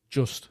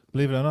 Just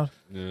believe it or not.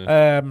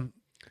 Yeah.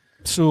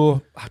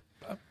 So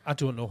I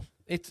don't know.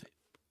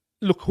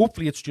 Look,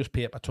 hopefully it's just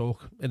paper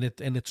talk and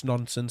it's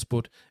nonsense.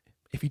 But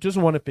if he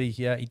doesn't want to be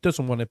here, he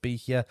doesn't want to be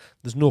here.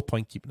 There's no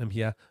point keeping him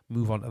here.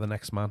 Move on to the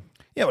next man.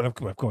 Yeah, well, of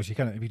course you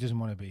can. If he doesn't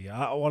want to be here,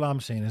 all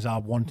I'm saying is I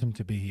want him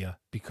to be here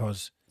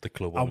because the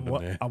club wanted him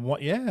there.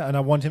 And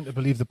I want him to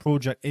believe the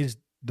project is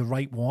the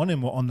right one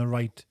and we're on the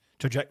right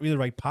trajectory, the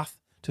right path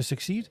to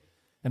succeed.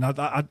 And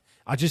I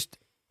just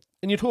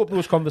and you'd hope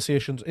those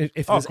conversations,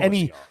 if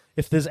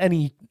there's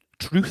any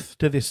truth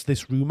to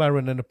this rumor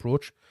and an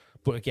approach.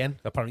 But again,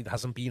 apparently there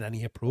hasn't been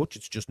any approach.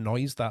 It's just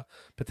noise that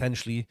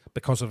potentially,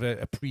 because of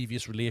a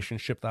previous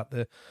relationship that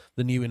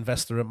the new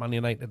investor at Man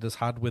United has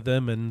had with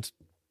them and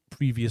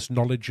previous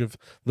knowledge of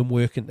them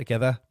working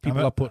together,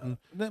 people are putting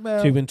 2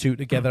 and 2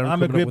 together. And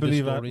I'm a great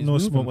believer. No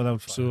smoke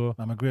without fire. So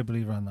I'm a great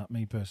believer in that,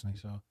 me personally.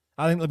 So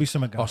I think there'll be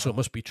something. So it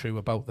must be true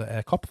about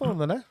the cop phone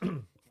then, eh?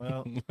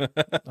 Well,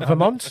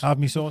 Vermont. Have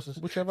me sources,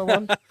 whichever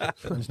one.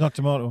 It's not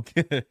tomato.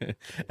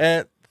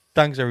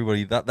 Thanks,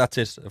 everybody. That's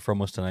it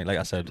from us tonight. Like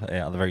I said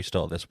at the very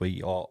start of this,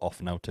 we are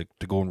off now to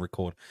go and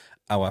record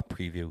our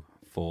preview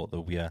for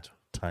the Weir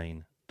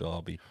Tyne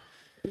derby.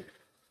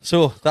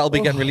 So that'll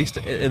be getting released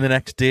in the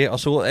next day or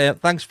so.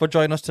 Thanks for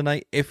joining us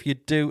tonight. If you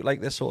do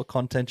like this sort of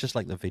content, just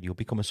like the video,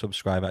 become a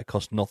subscriber. It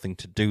costs nothing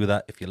to do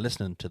that. If you're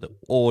listening to the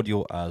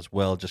audio as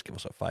well, just give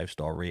us a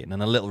 5-star rating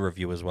and a little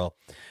review as well.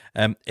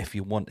 If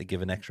you want to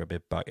give an extra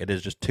bit back, it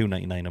is just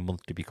 $2.99 a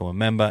month to become a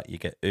member. You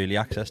get early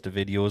access to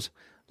videos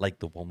like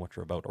the one which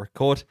we're about to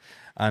record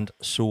and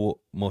so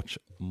much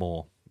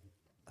more.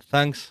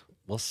 Thanks.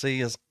 We'll see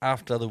you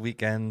after the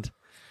weekend.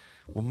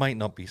 We might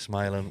not be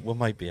smiling. We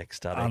might be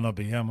ecstatic. I'll not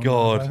be.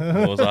 God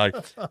knows I.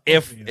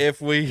 If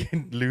we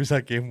lose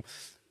that game,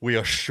 we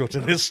are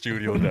shutting this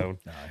studio down.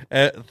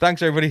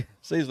 Thanks, everybody.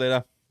 See you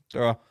later.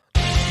 Ta-ra.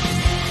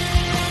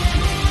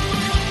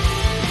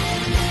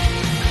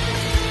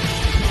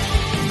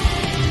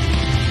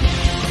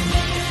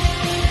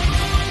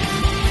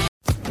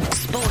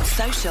 Sports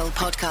Social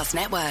Podcast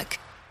Network.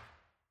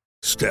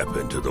 Step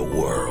into the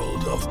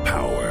world of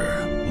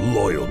power,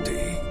 loyalty,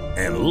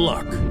 and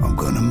luck. I'm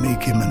gonna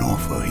make him an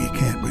offer he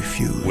can't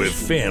refuse. With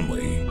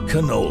family,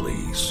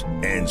 cannolis,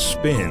 and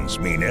spins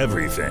mean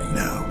everything.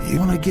 Now, you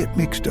wanna get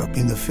mixed up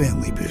in the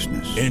family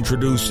business.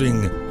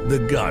 Introducing The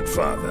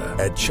Godfather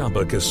at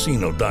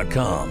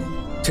ChumbaCasino.com.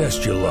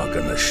 Test your luck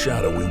in the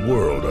shadowy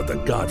world of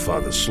The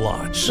Godfather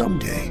slot.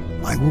 Someday,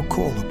 I will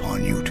call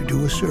upon you to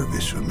do a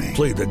service for me.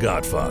 Play The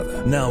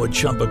Godfather, now at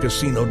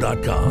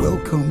ChumbaCasino.com.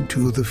 Welcome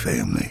to the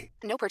family.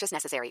 No purchase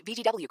necessary.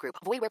 VGW Group.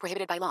 Void where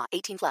prohibited by law.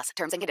 18+.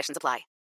 Terms and conditions apply.